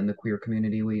infighting within the queer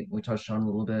community we touched on a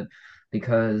little bit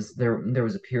because there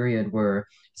was a period where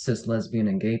cis lesbian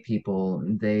and gay people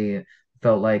they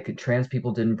felt like trans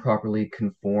people didn't properly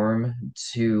conform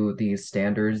to these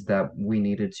standards that we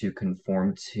needed to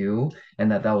conform to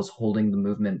and that was holding the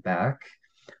movement back.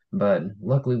 But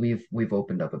luckily we've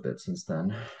opened up a bit since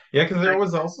then. Yeah, because there I,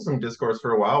 was also some discourse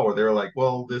for a while where they were like,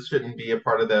 "Well, this shouldn't be a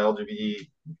part of the LGBT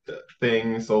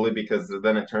thing solely because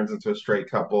then it turns into a straight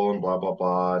couple and blah blah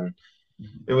blah." And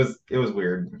it was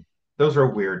weird. Those were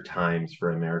weird times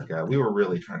for America. We were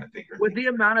really trying to figure with things the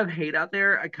amount of hate out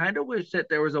there, I kind of wish that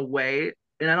there was a way,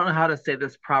 and I don't know how to say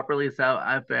this properly, so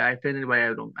if I offend anybody,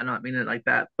 I don't mean it like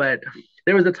that. But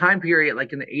there was a time period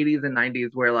like in the 80s and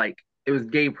 90s where like it was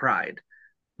gay pride.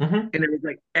 out. And it was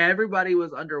like everybody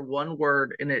was under one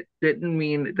word, and it didn't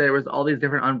mean there was all these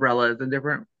different umbrellas and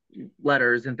different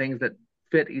letters and things that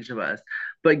fit each of us.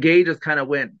 But gay just kind of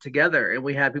went together, and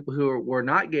we had people who were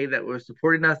not gay that were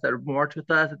supporting us, that marched with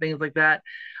us, and things like that.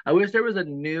 I wish there was a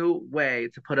new way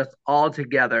to put us all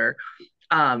together,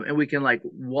 and we can like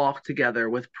walk together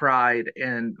with pride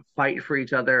and fight for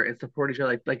each other and support each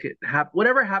other.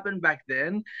 Whatever happened back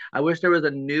then, I wish there was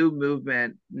a new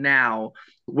movement now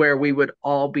where we would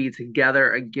all be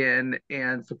together again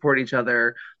and support each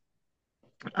other.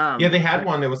 Yeah, they I, had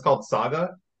one. It was called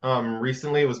Saga.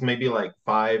 Recently, it was maybe like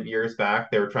 5 years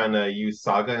back. They were trying to use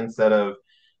Saga instead of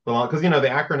the long, because the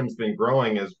acronym's been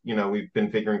growing as we've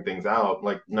been figuring things out.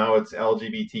 Like now it's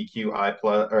LGBTQI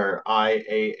plus or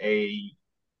IAA.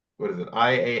 What is it?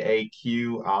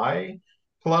 IAAQI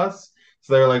plus.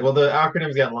 So they're like, well, the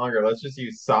acronym's getting longer. Let's just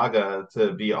use Saga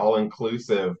to be all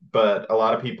inclusive. But a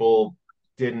lot of people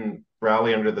didn't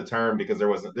rally under the term because there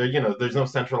wasn't there, there's no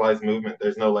centralized movement.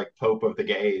 There's no like Pope of the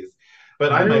gays.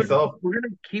 But I I mean, Mhm. myself, we're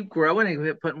gonna keep growing and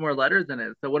keep putting more letters in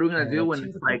it. So what are we gonna I do like when to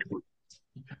it's the like Pope.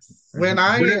 When we're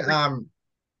I gonna like,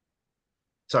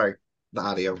 sorry, the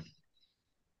audio.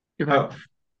 you're fine.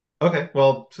 oh, okay.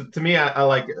 Well, to me, I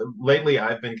like lately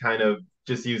I've been kind of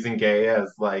just using gay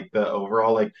as like the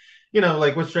overall like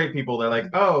like with straight people they're like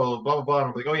oh blah blah blah and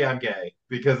I'm like oh yeah I'm gay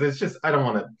because it's just I don't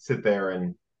want to sit there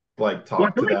and like Well,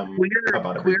 I talk feel to like them queer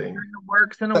about queer everything. kind of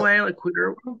works in a Uh, way. Like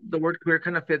queer, the word queer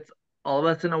kind of fits all of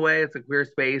us in a way. It's a queer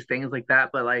space, things like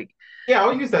that. But like, Yeah,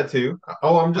 I'll use that too.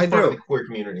 Oh, I'm I just part of the do. queer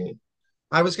community.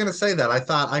 I was going to say that. I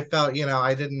felt,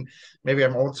 I didn't, maybe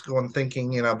I'm old school and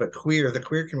thinking, but the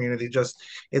queer community just,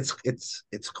 it's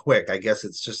quick. I guess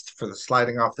it's just for the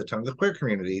sliding off the tongue. The queer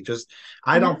community just,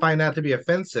 I don't mhm. find that to be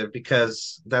offensive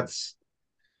because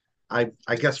I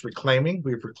guess we've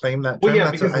reclaimed that Well, term. yeah,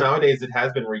 That's, because nowadays it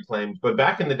has been reclaimed, but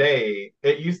back in the day,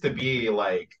 it used to be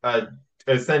like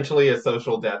essentially a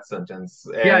social death sentence,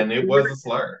 Yeah, and it was a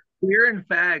slur. queer and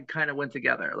fag kind of went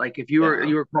together. Like if you were Yeah.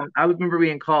 you were called, I remember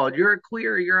being called, "You're a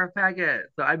queer, you're a faggot."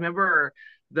 So I remember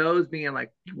those being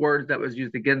like words that was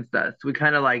used against us. We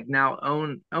kind of like now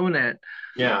own it.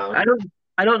 Yeah. I don't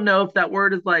I don't know if that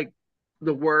word is like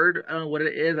the word. I don't know what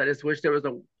it is. I just wish there was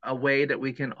a way that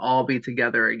we can all be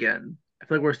together again. I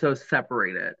feel like we're so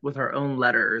separated with our own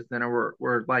letters, and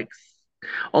we're like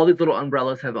all these little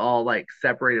umbrellas have all like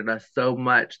separated us so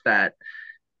much that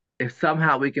if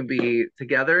somehow we can be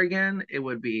together again, it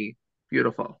would be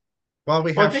beautiful. well,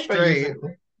 we Well, I have think by straight,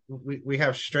 using we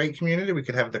have straight community. We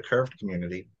could have the curved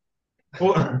community.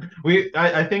 well,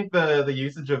 I think the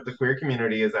usage of the queer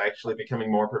community is actually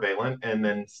becoming more prevalent, and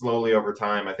then slowly over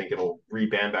time, I think it'll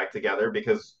reband back together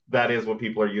because that is what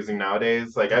people are using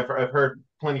nowadays. Like I've heard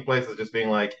plenty of places just being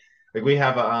like we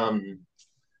have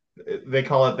they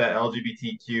call it the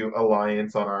LGBTQ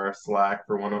Alliance on our Slack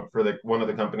for one of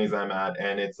the companies I'm at,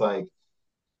 and it's like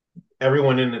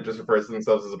everyone in it just refers to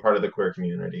themselves as a part of the queer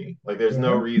community. Like there's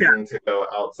no Mhm. Yeah. reason to go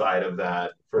outside of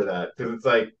that for that because it's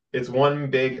like it's one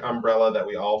big umbrella that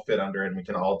we all fit under and we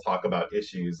can all talk about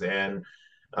issues. And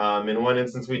In one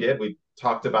instance, we did. We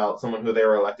talked about someone who they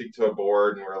were electing to a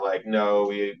board, and we're like, no,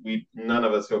 we none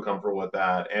of us feel comfortable with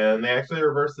that. And they actually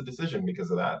reversed the decision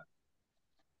because of that.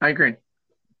 I agree.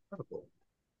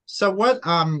 So what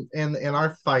in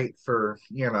our fight for,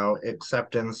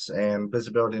 acceptance and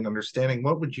visibility and understanding,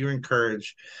 what would you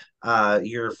encourage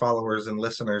your followers and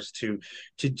listeners to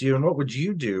do, and what would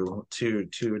you do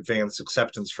to advance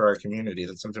acceptance for our community?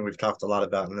 That's something we've talked a lot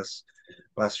about in this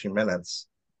last few minutes.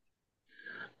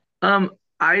 Um,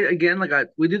 I again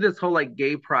we do this whole like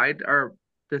gay pride or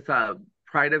this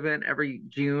pride event every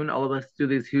June. All of us do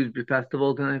these huge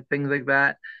festivals and things like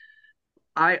that.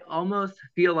 I almost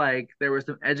feel like there was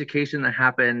some education that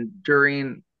happened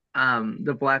during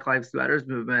the Black Lives Matters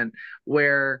movement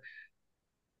where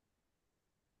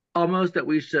almost that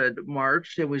we should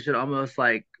march and we should almost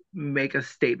like make a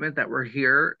statement that we're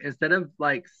here instead of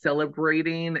like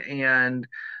celebrating and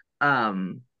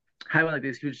um having like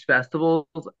these huge festivals.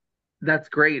 That's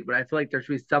great, but I feel like there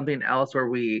should be something else where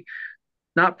we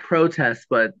not protest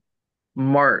but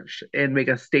march and make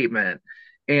a statement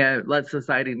and let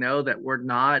society know that we're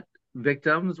not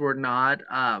victims, we're not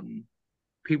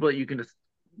people that you can just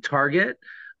target.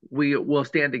 We will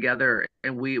stand together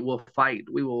and we will fight,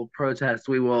 we will protest,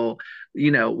 we will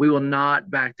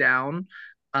not back down.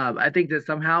 I think that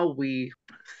somehow we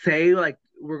say like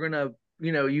we're gonna,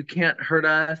 you can't hurt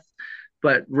us,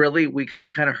 but really we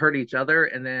kind of hurt each other,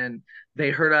 and then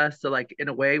they hurt us, so like in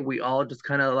a way we all just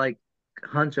kind of like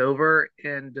hunch over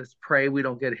and just pray we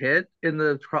don't get hit in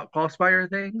the crossfire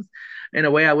things. In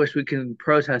a way, I wish we can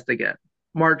protest again,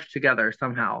 march together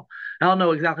somehow. I don't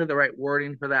know exactly the right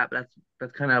wording for that, but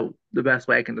that's kind of the best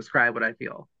way I can describe what I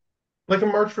feel. Like a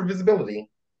march for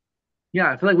visibility. Yeah,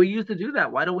 I feel like we used to do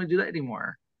that. Why don't we do that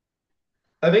anymore?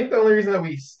 I think the only reason that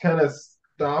we kind of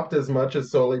stopped as much is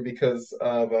solely because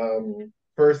of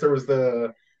first there was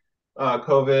the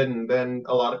COVID, and then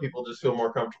a lot of people just feel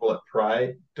more comfortable at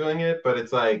Pride doing it. But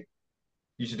it's like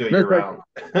you should do it No, year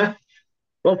it's like, round.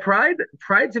 well, pride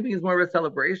to me is more of a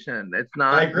celebration.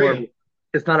 I agree.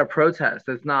 It's not a protest.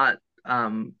 It's not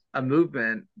a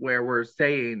movement where we're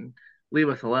saying leave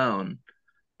us alone.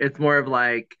 It's more of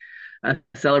like a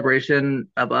celebration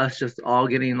of us just all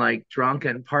getting like drunk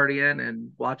and partying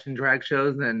and watching drag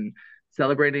shows and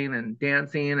celebrating and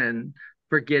dancing and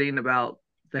forgetting about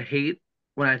the hate,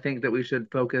 when I think that we should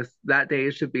focus that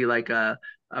day should be like a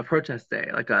protest day,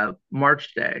 like a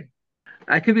march day.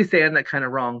 I could be saying that kind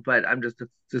of wrong, but it's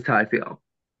just how I feel.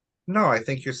 No, I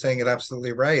think you're saying it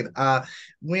absolutely right.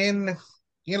 When,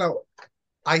 you know,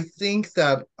 I think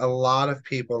that a lot of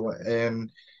people in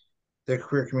the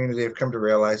queer community have come to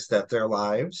realize that their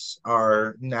lives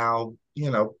are now,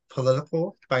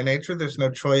 political by nature. There's no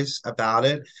choice about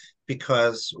it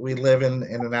because we live in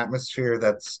an atmosphere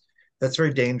that's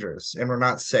very dangerous and we're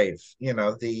not safe.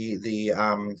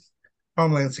 The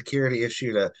Homeland Security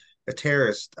issued a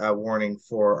terrorist warning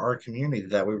for our community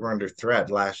that we were under threat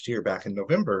last year back in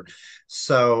November.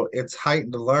 So it's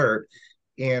heightened alert.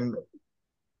 And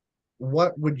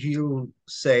what would you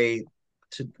say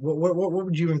what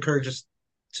would you encourage us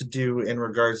to do in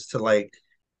regards to like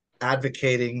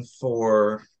advocating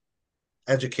for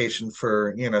education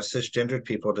for cisgendered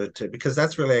people to because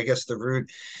that's really, I guess, the root.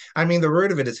 I mean, the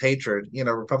root of it is hatred.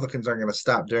 Republicans aren't going to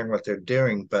stop doing what they're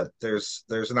doing, but there's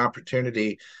an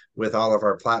opportunity with all of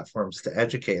our platforms to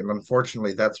educate, and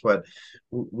unfortunately that's what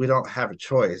we don't have a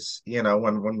choice.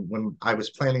 When I was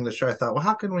planning the show, I thought, well,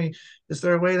 how can we, is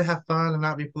there a way to have fun and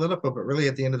not be political? But really,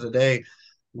 at the end of the day,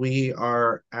 we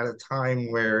are at a time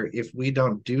where if we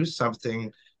don't do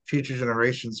something, future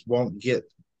generations won't get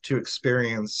to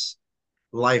experience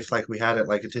life like we had it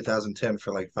like in 2010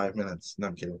 for like 5 minutes. No,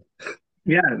 I'm kidding.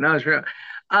 Yeah, no, it's true.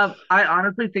 I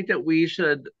honestly think that we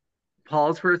should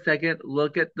pause for a second,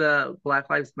 look at the Black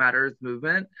Lives Matters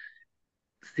movement,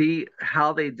 see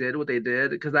how they did what they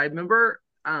did. Because I remember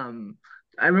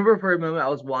for a moment I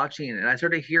was watching and I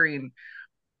started hearing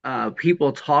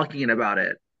people talking about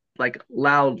it like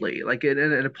loudly, like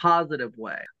in a positive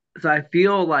way. So I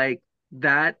feel like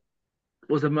that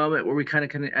was a moment where we kind of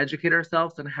can educate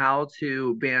ourselves on how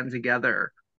to band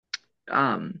together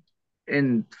um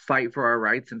and fight for our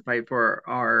rights and fight for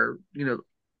our,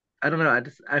 I don't know,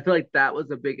 I feel like that was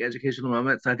a big educational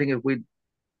moment. So I think if we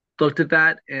looked at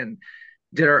that and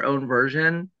did our own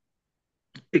version,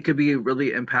 it could be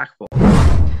really impactful.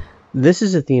 This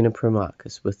is Athena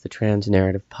Promachus with the Trans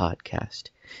Narrative Podcast.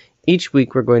 Each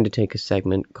week we're going to take a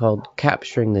segment called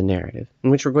Capturing the Narrative,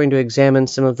 in which we're going to examine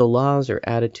some of the laws or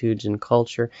attitudes in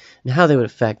culture and how they would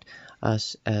affect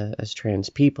us as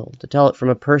trans people, to tell it from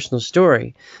a personal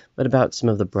story, but about some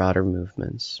of the broader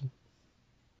movements.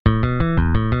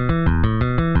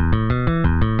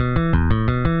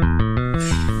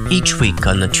 Each week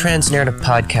on the Trans Narrative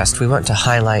Podcast, we want to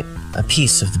highlight a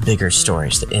piece of the bigger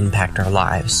stories that impact our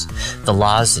lives, the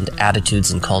laws and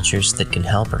attitudes and cultures that can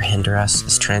help or hinder us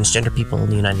as transgender people in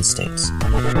the United States.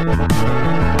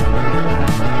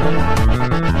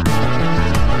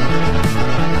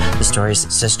 The stories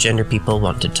that cisgender people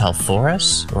want to tell for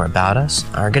us or about us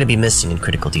are going to be missing in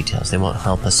critical details. They won't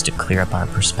help us to clear up our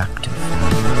perspective.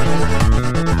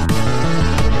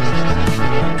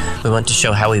 We want to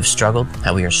show how we've struggled,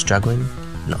 how we are struggling,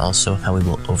 and also how we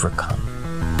will overcome.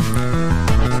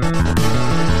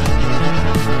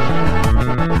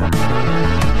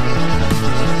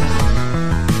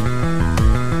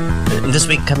 This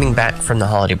week, coming back from the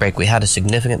holiday break, we had a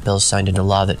significant bill signed into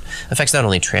law that affects not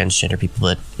only transgender people,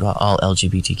 but all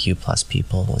LGBTQ plus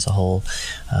people as a whole,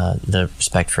 the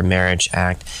Respect for Marriage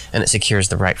Act, and it secures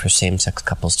the right for same-sex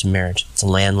couples to marriage. It's a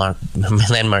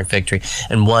landmark victory,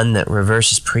 and one that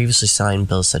reverses previously signed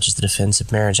bills such as the Defense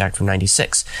of Marriage Act from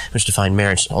 '96, which defined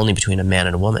marriage only between a man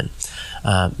and a woman.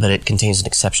 But it contains an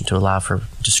exception to allow for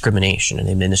discrimination in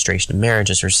the administration of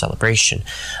marriages or celebration.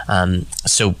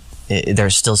 So there are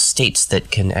still states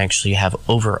that can actually have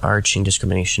overarching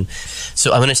discrimination.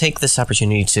 So I'm going to take this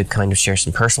opportunity to kind of share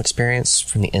some personal experience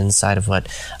from the inside of what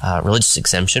religious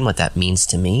exemption, what that means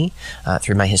to me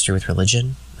through my history with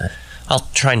religion. I'll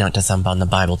try not to thump on the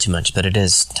Bible too much, but it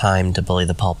is time to bully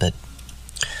the pulpit.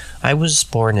 I was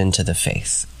born into the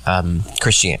faith,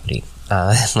 Christianity.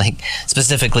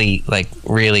 Specifically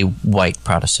really white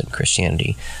Protestant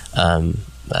Christianity,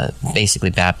 basically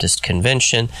Baptist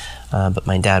convention, but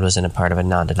my dad was in a part of a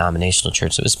non-denominational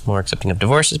church that was more accepting of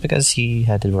divorces because he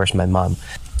had to divorce my mom.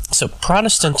 So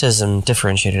Protestantism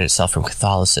differentiated itself from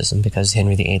Catholicism because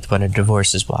Henry VIII wanted to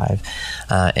divorce his wife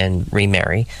and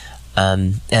remarry.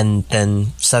 And then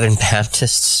Southern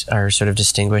Baptists are sort of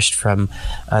distinguished from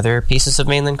other pieces of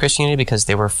mainland Christianity because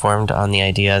they were formed on the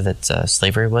idea that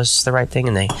slavery was the right thing,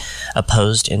 and they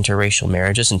opposed interracial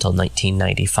marriages until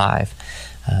 1995.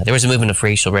 There was a movement of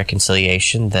racial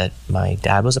reconciliation that my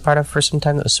dad was a part of for some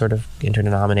time that was sort of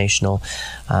interdenominational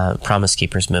Promise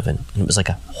Keepers movement. And it was like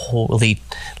a wholly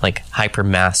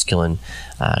hyper-masculine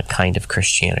kind of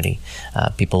Christianity.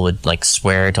 People would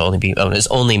swear to only be, it was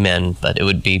only men, but it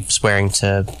would be swearing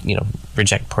to,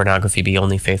 reject pornography, be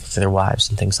only faithful to their wives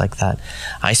and things like that.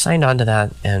 I signed on to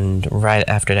that, and right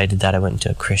after I did that, I went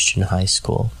into a Christian high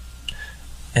school.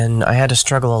 And I had to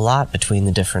struggle a lot between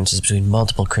the differences between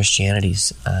multiple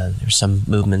Christianities. There were some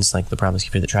movements like the Promise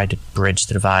Keeper that tried to bridge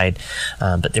the divide,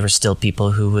 but there were still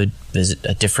people who would visit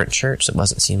a different church that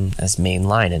wasn't seen as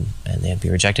mainline, and they had to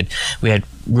be rejected. We had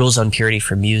rules on purity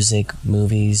for music,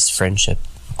 movies, friendship,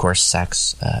 of course,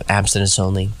 sex, abstinence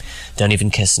only, don't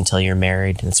even kiss until you're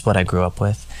married, and it's what I grew up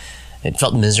with. It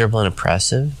felt miserable and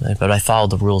oppressive, but I followed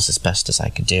the rules as best as I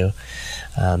could do.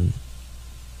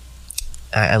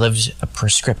 I lived a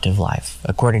prescriptive life,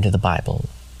 according to the Bible.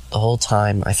 The whole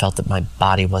time, I felt that my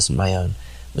body wasn't my own.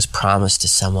 It was promised to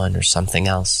someone or something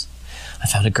else. I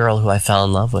found a girl who I fell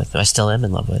in love with, who I still am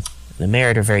in love with, and I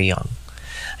married her very young.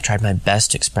 I tried my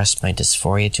best to express my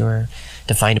dysphoria to her,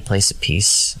 to find a place of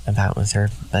peace about with her,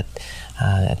 but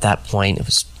at that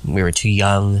point, we were too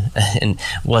young, and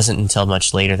it wasn't until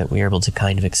much later that we were able to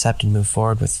kind of accept and move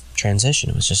forward with transition.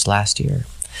 It was just last year.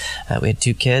 We had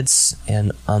 2 kids,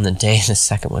 and on the day the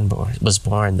second one was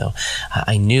born, though,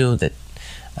 I knew that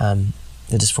the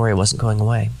dysphoria wasn't going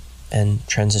away, and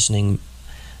transitioning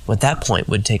at that point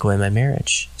would take away my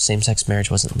marriage. Same-sex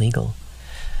marriage wasn't legal.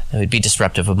 It would be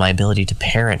disruptive of my ability to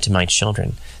parent to my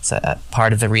children. So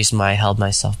part of the reason why I held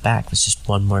myself back was just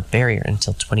one more barrier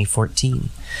until 2014.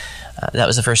 That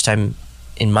was the first time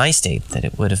in my state that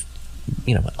it would have,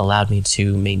 allowed me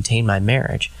to maintain my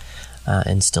marriage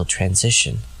and still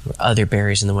transition. There were other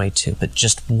barriers in the way too, but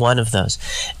just one of those.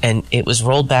 And it was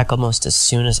rolled back almost as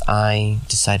soon as I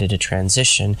decided to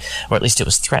transition, or at least it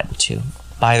was threatened to,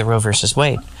 by the Roe versus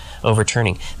Wade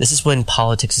overturning. This is when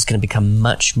politics is going to become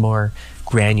much more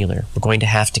granular. We're going to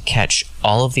have to catch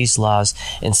all of these laws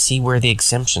and see where the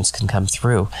exemptions can come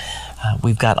through.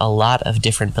 We've got a lot of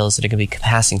different bills that are going to be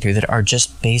passing through that are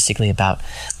just basically about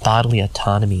bodily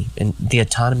autonomy and the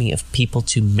autonomy of people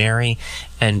to marry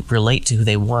and relate to who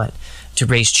they want, to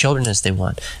raise children as they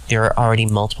want. There are already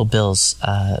multiple bills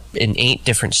in 8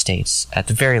 different states, at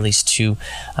the very least, to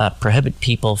prohibit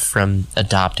people from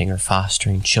adopting or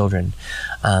fostering children.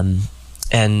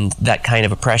 And that kind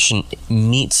of oppression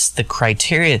meets the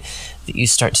criteria that you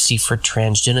start to see for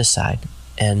transgenocide.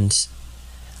 And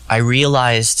I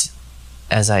realized,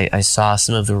 as I saw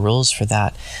some of the rules for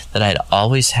that I'd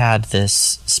always had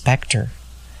this specter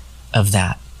of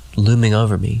that looming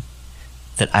over me,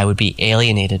 that I would be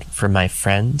alienated from my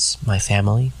friends, my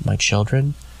family, my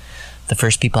children, The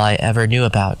first people I ever knew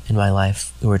about in my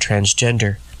life who were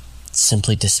transgender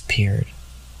simply disappeared.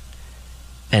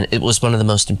 And it was one of the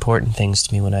most important things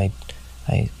to me when I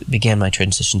began my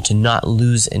transition, to not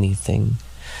lose anything,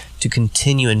 to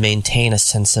continue and maintain a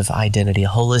sense of identity, a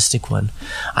holistic one.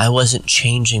 I wasn't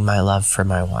changing my love for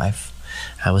my wife.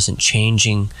 I wasn't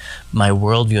changing my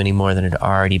worldview any more than it had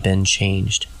already been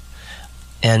changed.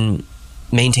 And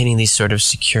maintaining these sort of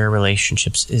secure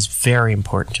relationships is very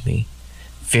important to me.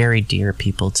 Very dear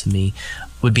people to me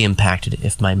would be impacted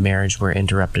if my marriage were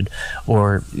interrupted,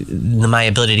 or my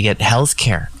ability to get health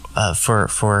care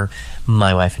for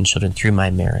my wife and children through my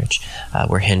marriage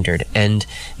were hindered. And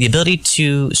the ability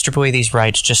to strip away these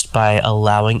rights just by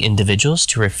allowing individuals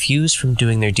to refuse from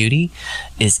doing their duty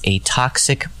is a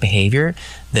toxic behavior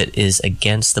that is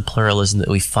against the pluralism that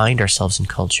we find ourselves in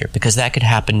culture, because that could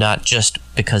happen not just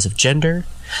because of gender,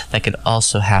 that could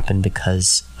also happen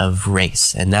because of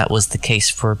race. And that was the case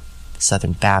for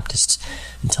Southern Baptists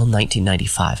until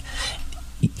 1995.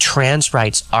 Trans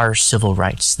rights are civil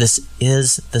rights. This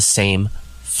is the same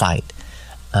fight.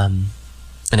 And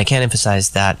I can't emphasize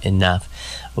that enough.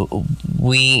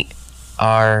 We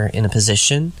are in a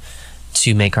position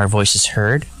to make our voices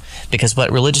heard, because what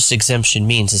religious exemption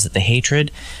means is that the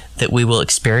hatred that we will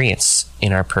experience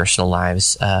in our personal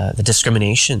lives, the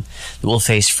discrimination that we'll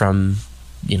face from,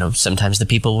 sometimes the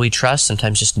people we trust,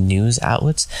 sometimes just news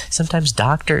outlets, sometimes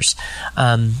doctors,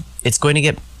 it's going to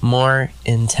get more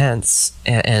intense,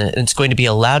 and it's going to be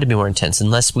allowed to be more intense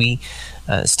unless we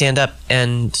stand up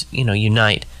and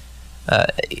unite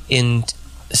in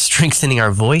strengthening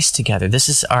our voice together. This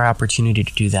is our opportunity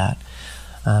to do that.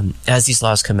 As these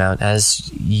laws come out,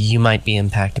 as you might be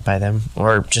impacted by them,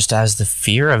 or just as the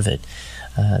fear of it,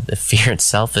 the fear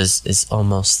itself is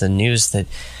almost the news that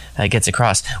gets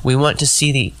across. We want to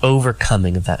see the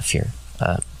overcoming of that fear,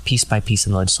 piece by piece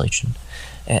in legislation.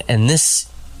 And this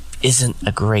isn't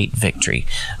a great victory.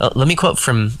 Let me quote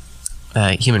from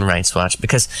Human Rights Watch,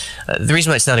 because the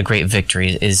reason why it's not a great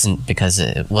victory isn't because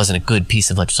it wasn't a good piece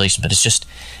of legislation, but it's just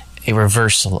a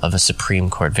reversal of a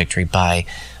Supreme Court victory by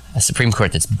a Supreme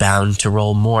Court that's bound to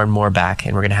roll more and more back,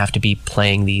 and we're going to have to be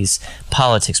playing these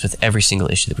politics with every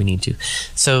single issue that we need to.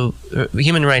 So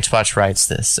Human Rights Watch writes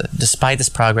this: despite this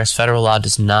progress, federal law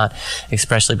does not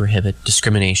expressly prohibit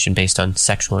discrimination based on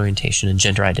sexual orientation and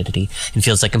gender identity in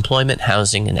fields like employment,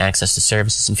 housing, and access to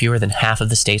services, and fewer than half of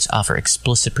the states offer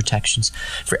explicit protections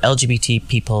for LGBT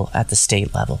people at the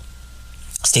state level.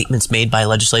 Statements made by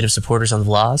legislative supporters on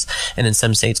the laws, and in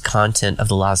some states, content of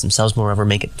the laws themselves, moreover,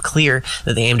 make it clear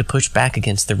that they aim to push back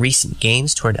against the recent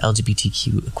gains toward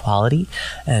LGBTQ equality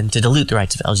and to dilute the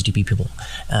rights of LGBT people,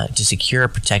 to secure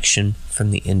protection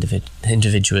from the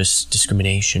individuous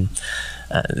discrimination.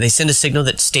 They send a signal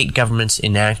that state governments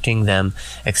enacting them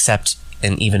accept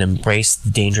and even embrace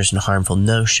the dangerous and harmful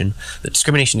notion that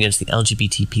discrimination against the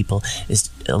LGBT people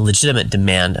is a legitimate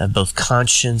demand of both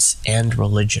conscience and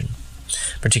religion.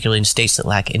 Particularly in states that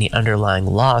lack any underlying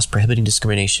laws prohibiting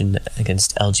discrimination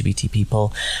against LGBT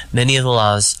people, many of the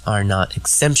laws are not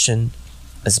exemption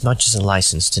as much as a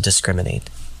license to discriminate.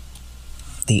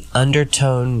 The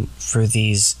undertone for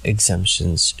these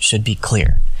exemptions should be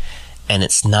clear, and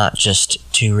it's not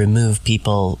just to remove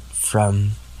people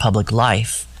from public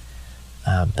life,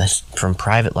 but from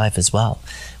private life as well.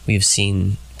 We've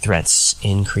seen threats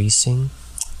increasing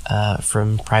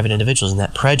from private individuals, and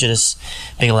that prejudice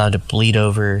being allowed to bleed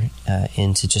over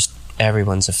into just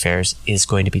everyone's affairs is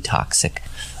going to be toxic.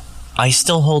 I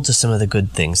still hold to some of the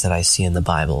good things that I see in the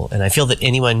Bible, and I feel that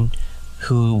anyone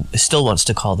who still wants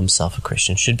to call themselves a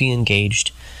Christian should be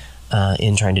engaged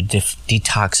in trying to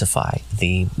detoxify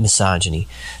the misogyny,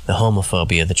 the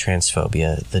homophobia, the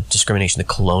transphobia, the discrimination, the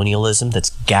colonialism that's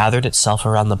gathered itself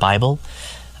around the Bible.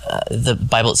 The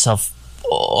Bible itself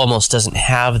almost doesn't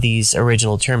have these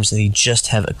original terms. They just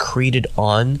have accreted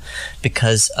on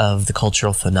because of the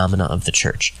cultural phenomena of the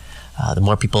church. The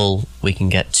more people we can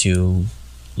get to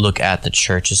look at the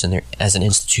church as an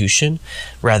institution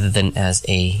rather than as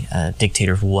a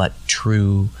dictator of what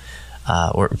truth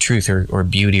or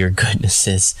beauty or goodness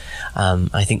is,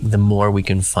 I think the more we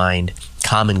can find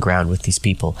common ground with these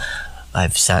people.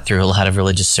 I've sat through a lot of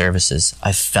religious services.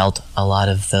 I've felt a lot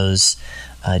of those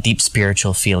deep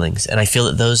spiritual feelings, and I feel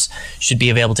that those should be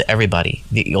available to everybody.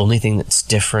 The only thing that's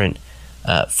different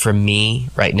for me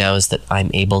right now is that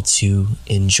I'm able to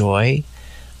enjoy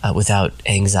without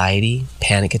anxiety,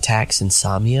 panic attacks,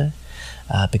 insomnia,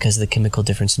 because of the chemical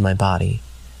difference in my body.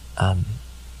 And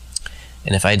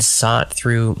if I'd sought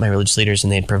through my religious leaders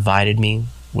and they'd provided me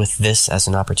with this as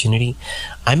an opportunity,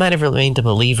 I might have remained a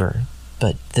believer,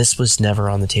 but this was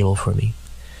never on the table for me.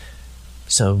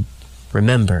 So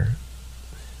remember,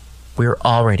 we're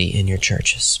already in your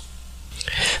churches.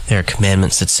 There are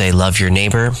commandments that say, love your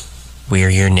neighbor. We are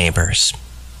your neighbors.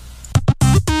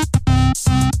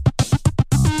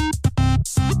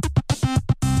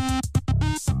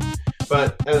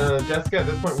 But Jessica, at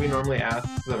this point, we normally ask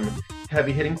some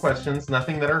heavy-hitting questions,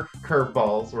 nothing that are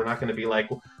curveballs. We're not going to be like,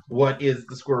 what is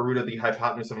the square root of the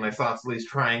hypotenuse of an isosceles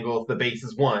triangle if the base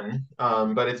is 1?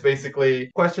 But it's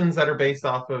basically questions that are based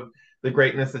off of the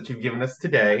greatness that you've given us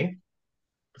today.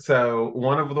 So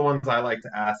one of the ones I like to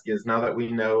ask is, now that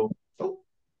we know,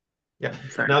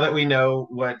 Sorry. now that we know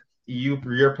what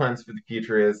your plans for the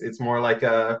future is, it's more like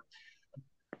a,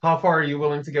 how far are you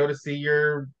willing to go to see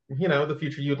the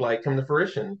future you'd like come to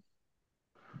fruition?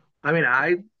 I mean,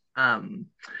 um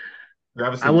You're I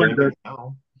obviously want doing to it go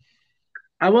now.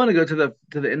 I want to go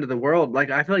to the end of the world. Like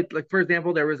I feel like for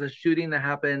example, there was a shooting that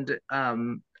happened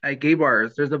at gay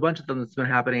bars. There's a bunch of them that's been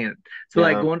happening. So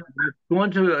like Yeah.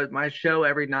 going to my show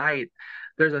every night,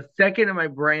 there's a second in my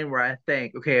brain where I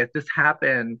think, okay, if this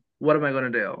happened, what am I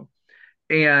going to do?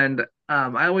 And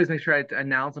I always make sure I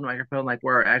announce on the microphone like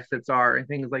where our exits are and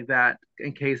things like that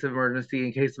in case of emergency,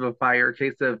 in case of a fire, in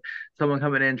case of someone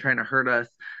coming in trying to hurt us.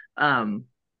 Um,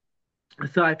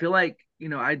 so I feel like,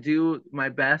 I do my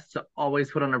best to always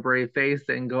put on a brave face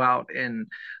and go out and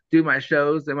do my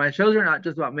shows. And my shows are not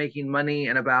just about making money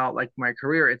and about like my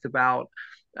career. It's about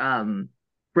um,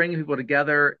 bringing people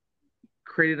together,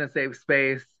 creating a safe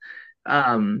space,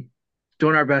 um,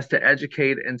 doing our best to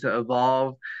educate and to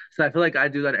evolve. So I feel like I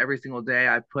do that every single day.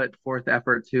 I put forth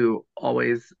effort to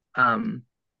always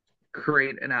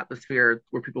create an atmosphere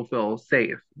where people feel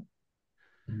safe.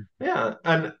 Yeah,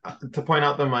 and to point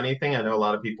out the money thing, I know a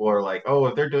lot of people are like, "Oh,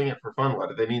 if they're doing it for fun, why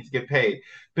do they need to get paid?"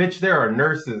 Bitch, there are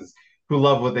nurses who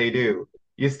love what they do.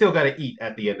 You still got to eat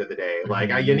at the end of the day.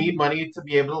 Like, you need money to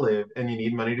be able to live, and you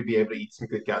need money to be able to eat some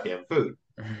good goddamn food.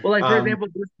 Well, like for Um, example,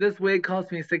 this wig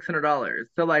cost me $600.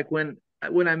 So like when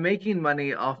I'm making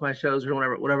money off my shows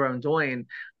or whatever I'm doing,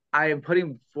 I'm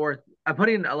putting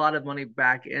a lot of money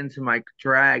back into my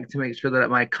drag to make sure that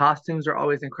my costumes are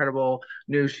always incredible,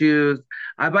 new shoes.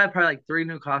 I buy probably like 3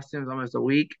 new costumes almost a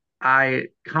week. I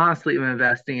constantly am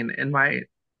investing in my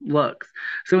looks.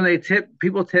 So when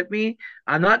people tip me,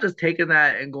 I'm not just taking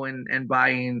that and going and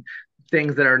buying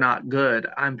things that are not good.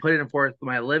 I'm putting forth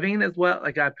my living as well.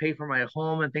 Like I pay for my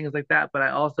home and things like that, but I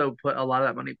also put a lot of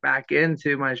that money back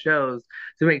into my shows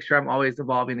to make sure I'm always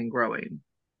evolving and growing.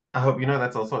 I hope you know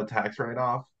that's also a tax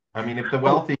write-off. I mean, if the Oh,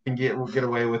 wealthy can get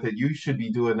away with it, you should be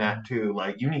doing that too.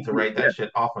 Like, you need to write that yes,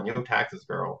 shit off on your taxes,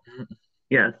 girl.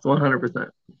 yes, 100%.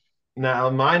 Now,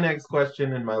 my next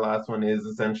question and my last one is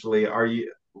essentially, are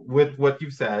you, with what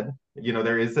you've said,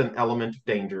 there is an element of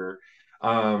danger.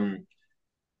 Um,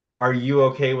 are you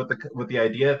okay with the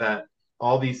idea that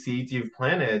all these seeds you've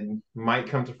planted might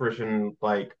come to fruition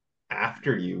like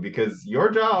after you? Because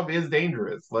your job is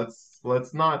dangerous.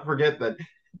 Let's not forget that,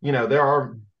 there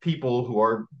are people who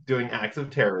are doing acts of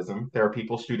terrorism. There are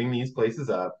people shooting these places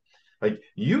up. Like,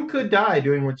 you could die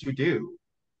doing what you do.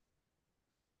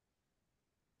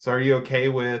 So are you okay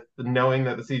with knowing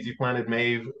that the seeds you planted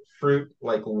may fruit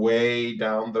like way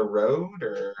down the road,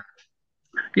 or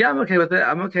Yeah, I'm okay with it.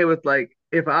 I'm okay with like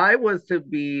if I was to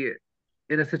be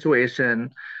in a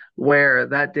situation where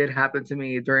that did happen to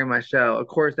me during my show, of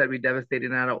course that'd be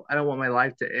devastating. I don't want my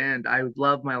life to end. I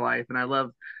love my life and I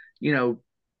love, you know,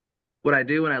 what I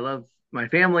do and I love my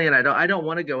family and I don't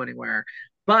want to go anywhere.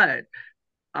 But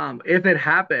if it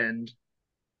happened,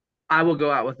 I will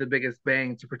go out with the biggest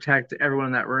bang to protect everyone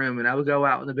in that room, and I would go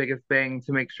out with the biggest bang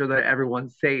to make sure that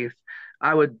everyone's safe.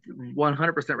 I would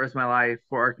 100% risk my life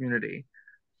for our community.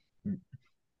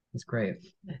 That's great.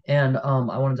 And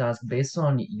I wanted to ask, based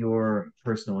on your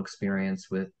personal experience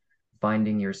with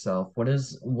finding yourself, what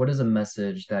is a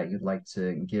message that you'd like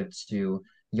to give to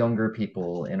younger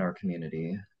people in our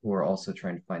community who are also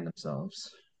trying to find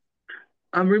themselves?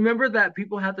 Remember that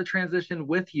people have to transition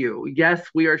with you. Yes,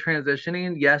 we are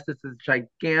transitioning. Yes, this is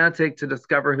gigantic to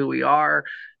discover who we are,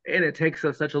 and it takes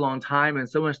us such a long time and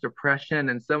so much depression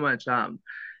and so much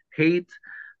hate.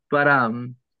 But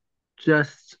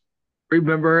just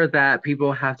remember that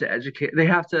people have to educate. They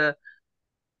have to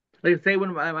like say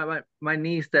when my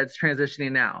niece that's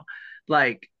transitioning now,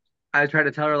 like I try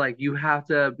to tell her like you have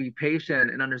to be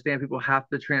patient and understand people have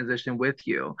to transition with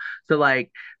you. So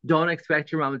like don't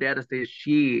expect your mom and dad to say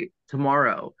she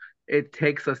tomorrow. It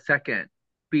takes a second.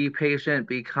 Be patient,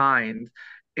 be kind,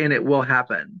 and it will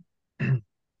happen.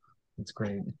 That's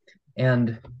great.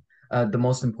 And the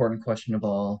most important question of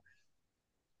all,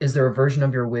 is there a version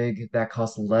of your wig that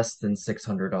costs less than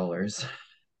 $600?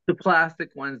 the plastic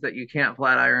ones that you can't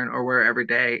flat iron or wear every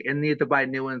day, and need to buy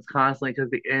new ones constantly because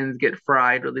the ends get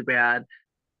fried really bad.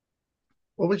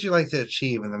 What would you like to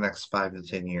achieve in the next 5 to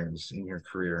 10 years in your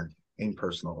career, in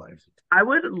personal life? I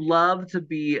would love to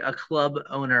be a club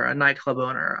owner, a nightclub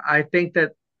owner. I think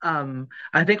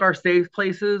our safe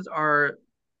places are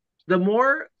the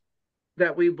more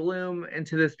that we bloom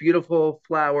into this beautiful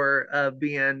flower of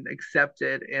being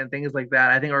accepted and things like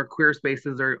that. I think our queer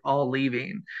spaces are all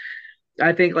leaving.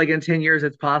 I think like in 10 years,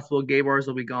 it's possible gay bars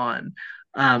will be gone.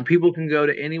 People can go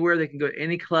to anywhere. They can go to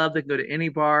any club. They can go to any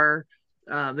bar.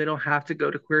 They don't have to go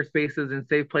to queer spaces and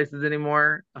safe places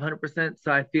anymore, 100%.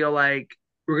 So I feel like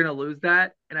we're going to lose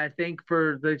that. And I think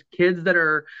for the kids that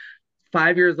are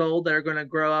 5 years old that are going to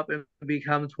grow up and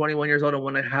become 21 years old and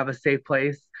want to have a safe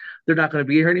place, they're not going to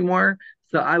be here anymore.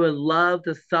 So I would love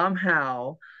to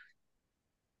somehow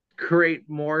create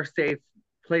more safe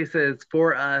places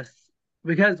for us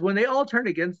because when they all turn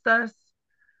against us,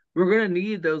 we're going to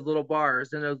need those little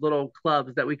bars and those little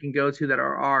clubs that we can go to that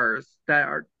are ours, that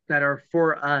are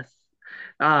for us.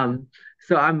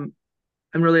 So I'm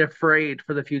really afraid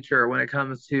for the future when it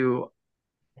comes to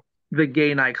the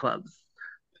gay nightclubs.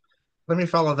 Let me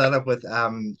follow that up with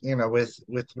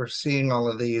with we're seeing all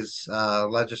of these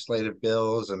legislative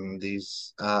bills and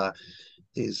these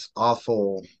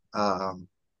awful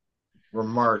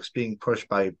remarks being pushed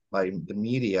by the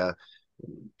media.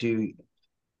 Do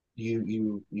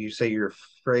you say you're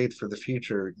afraid for the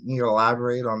future? Can you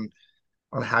elaborate on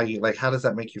how you like how does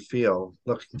that make you feel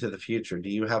looking to the future? Do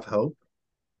you have hope?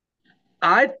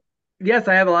 I Yes,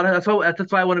 I have a lot of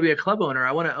that's why I want to be a club owner.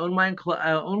 I want to own my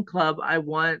own club. I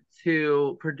want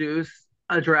to produce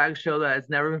a drag show that has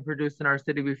never been produced in our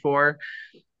city before,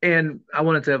 and I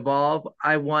want it to evolve.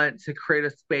 I want to create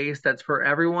a space that's for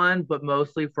everyone, but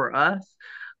mostly for us.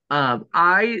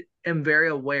 I am very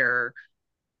aware.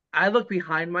 I look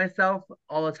behind myself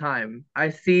all the time. I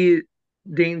see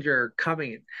danger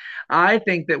coming. I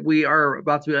think that we are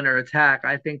about to be under attack.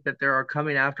 I think that they are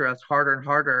coming after us harder and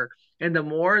harder. And the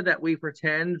more that we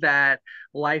pretend that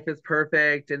life is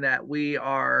perfect and that we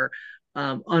are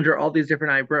under all these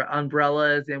different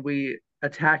umbrellas and we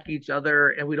attack each other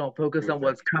and we don't focus on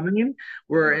what's coming,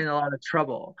 we're in a lot of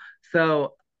trouble.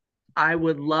 So I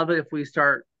would love it if we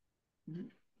start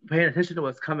paying attention to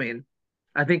what's coming.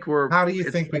 I think we're How do you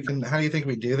it's think we can how do you think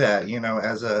we do that,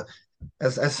 as a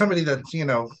as somebody that's,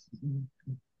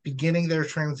 beginning their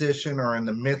transition or in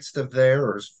the midst of there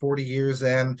or is 40 years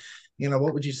in,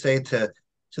 what would you say to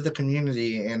the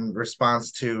community in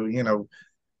response to,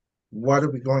 what are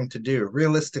we going to do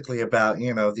realistically about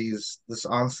this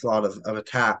onslaught of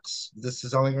attacks? This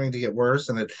is only going to get worse,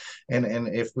 and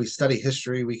if we study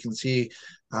history we can see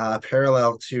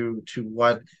parallel to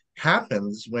what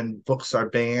happens when books are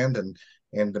banned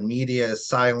and the media is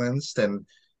silenced, and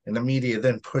the media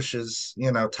then pushes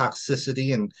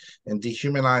toxicity and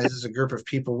dehumanizes a group of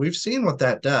people. We've seen what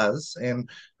that does, and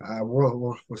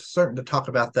we're certain to talk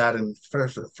about that in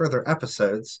further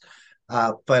episodes.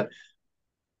 But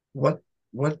what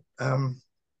what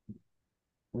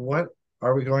what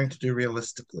are we going to do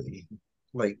realistically?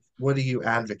 Like, what do you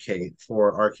advocate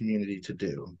for our community to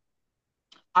do?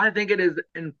 I think it is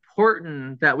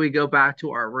important that we go back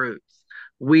to our roots.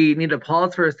 We need to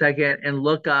pause for a second and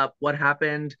look up what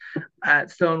happened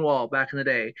at Stonewall back in the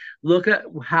day. Look at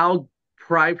how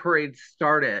Pride parades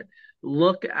started.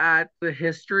 Look at the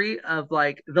history of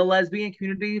like the lesbian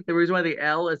community, the reason why the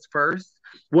L is first,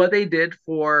 what they did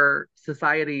for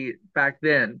society back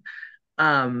then.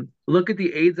 Look at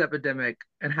the AIDS epidemic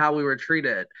and how we were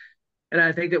treated. And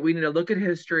I think that we need to look at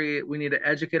history, we need to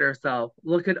educate ourselves,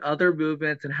 look at other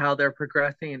movements and how they're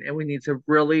progressing, and we need to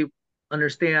really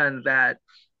understand that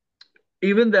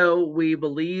even though we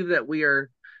believe that we are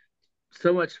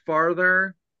so much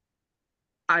farther,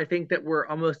 I think that we're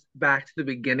almost back to the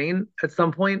beginning at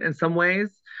some point in some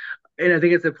ways. And I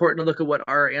think it's important to look at what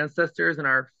our ancestors and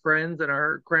our friends and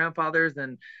our grandfathers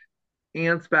and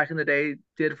aunts back in the day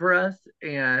did for us.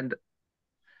 And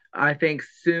I think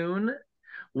soon,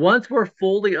 once we're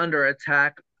fully under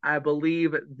attack, I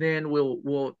believe then we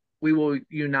will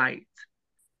unite.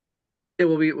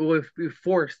 We'll be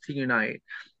forced to unite,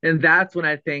 and that's when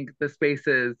I think the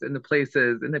spaces and the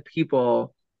places and the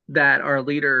people that are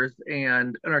leaders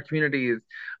and in our communities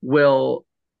will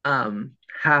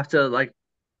have to like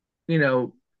you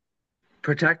know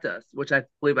protect us, which I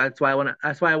believe that's why I want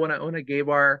to own a gay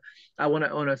bar. I want to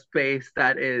own a space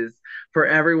that is for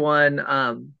everyone,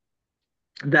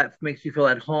 that makes you feel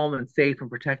at home and safe and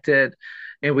protected,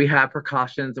 and we have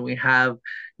precautions and we have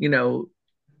you know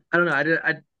I don't know.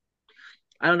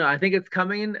 I don't know. I think it's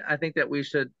coming. I think that we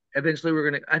should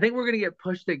eventually I think we're gonna get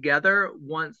pushed together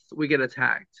once we get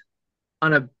attacked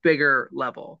on a bigger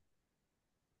level.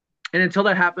 And until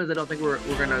that happens, I don't think we're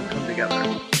gonna come together.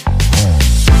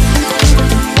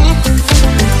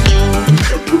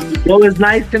 Well, it was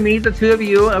nice to meet the two of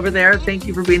you over there. Thank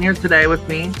you for being here today with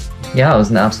me. Yeah, it was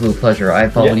an absolute pleasure. I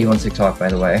followed you on TikTok, by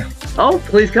the way. Oh,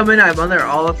 please come in. I'm on there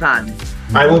all the time.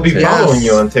 I will be Yes. following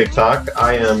you on TikTok.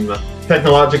 I am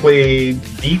technologically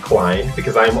declined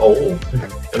because I'm old.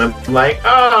 And I'm like,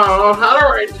 oh, how do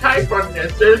I type on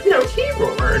this? There's no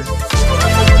keyboard.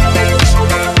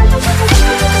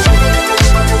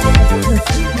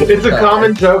 It's a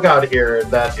common joke out here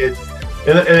that it's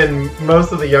in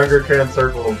most of the younger trans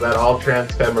circles that all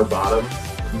trans femme are bottom.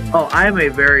 Oh, I am a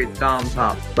very dom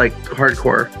top, like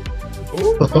hardcore.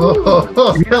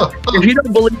 If you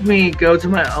don't believe me, go to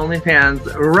my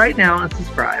OnlyFans right now and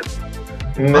subscribe.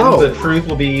 And then the truth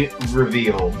will be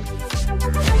revealed.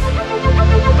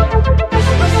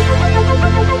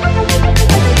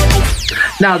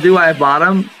 Now, do I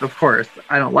bottom? Of course.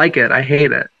 I don't like it. I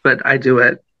hate it, but I do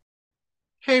it.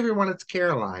 Hey everyone, it's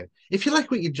Caroline. If you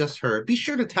like what you just heard, be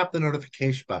sure to tap the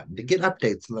notification button to get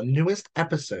updates on the newest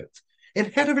episodes. And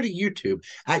head over to YouTube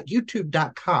at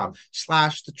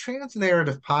youtube.com/the Trans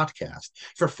Narrative Podcast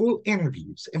for full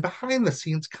interviews and behind the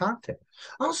scenes content.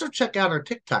 Also check out our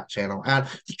TikTok channel at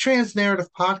the Trans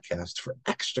Narrative Podcast for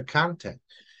extra content.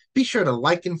 Be sure to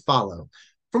like and follow.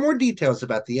 For more details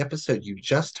about the episode you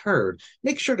just heard,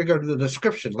 make sure to go to the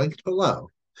description linked below.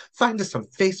 Find us on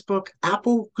Facebook,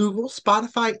 Apple, Google,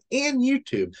 Spotify, and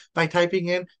YouTube by typing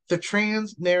in the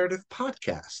Trans Narrative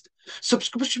Podcast.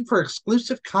 Subscription for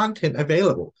exclusive content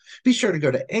available. Be sure to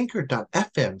go to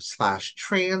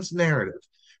anchor.fm/transnarrative.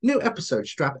 New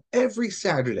episodes drop every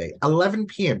Saturday, 11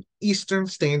 p.m. Eastern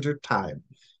Standard Time.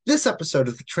 This episode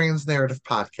of the Trans Narrative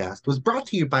Podcast was brought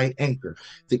to you by Anchor,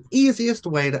 the easiest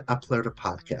way to upload a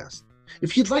podcast.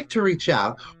 If you'd like to reach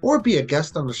out or be a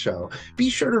guest on the show, be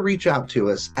sure to reach out to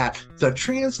us at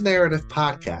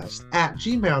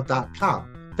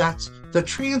thetransnarrativepodcast@gmail.com. That's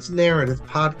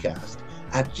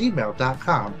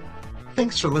thetransnarrativepodcast@gmail.com.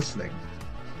 Thanks for listening.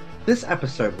 This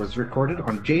episode was recorded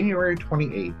on January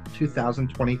 28,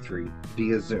 2023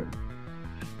 via Zoom.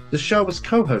 The show was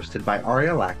co-hosted by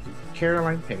Aria Lackey,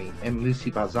 Caroline Penny, and Lucy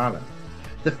Balzano.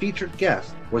 The featured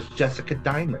guest was Jessica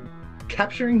Dimon.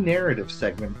 Capturing Narrative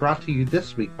segment brought to you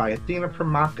this week by Athena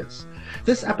Primakis.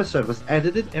 This episode was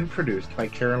edited and produced by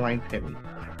Caroline Penny.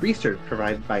 Research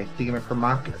provided by Athena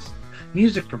Primakis.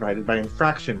 Music provided by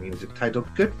Infraction Music titled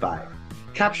Goodbye.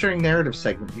 Capturing Narrative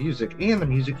segment music and the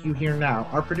music you hear now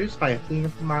are produced by Athena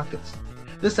Primakis.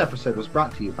 This episode was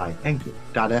brought to you by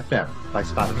Anchor.fm by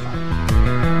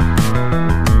Spotify.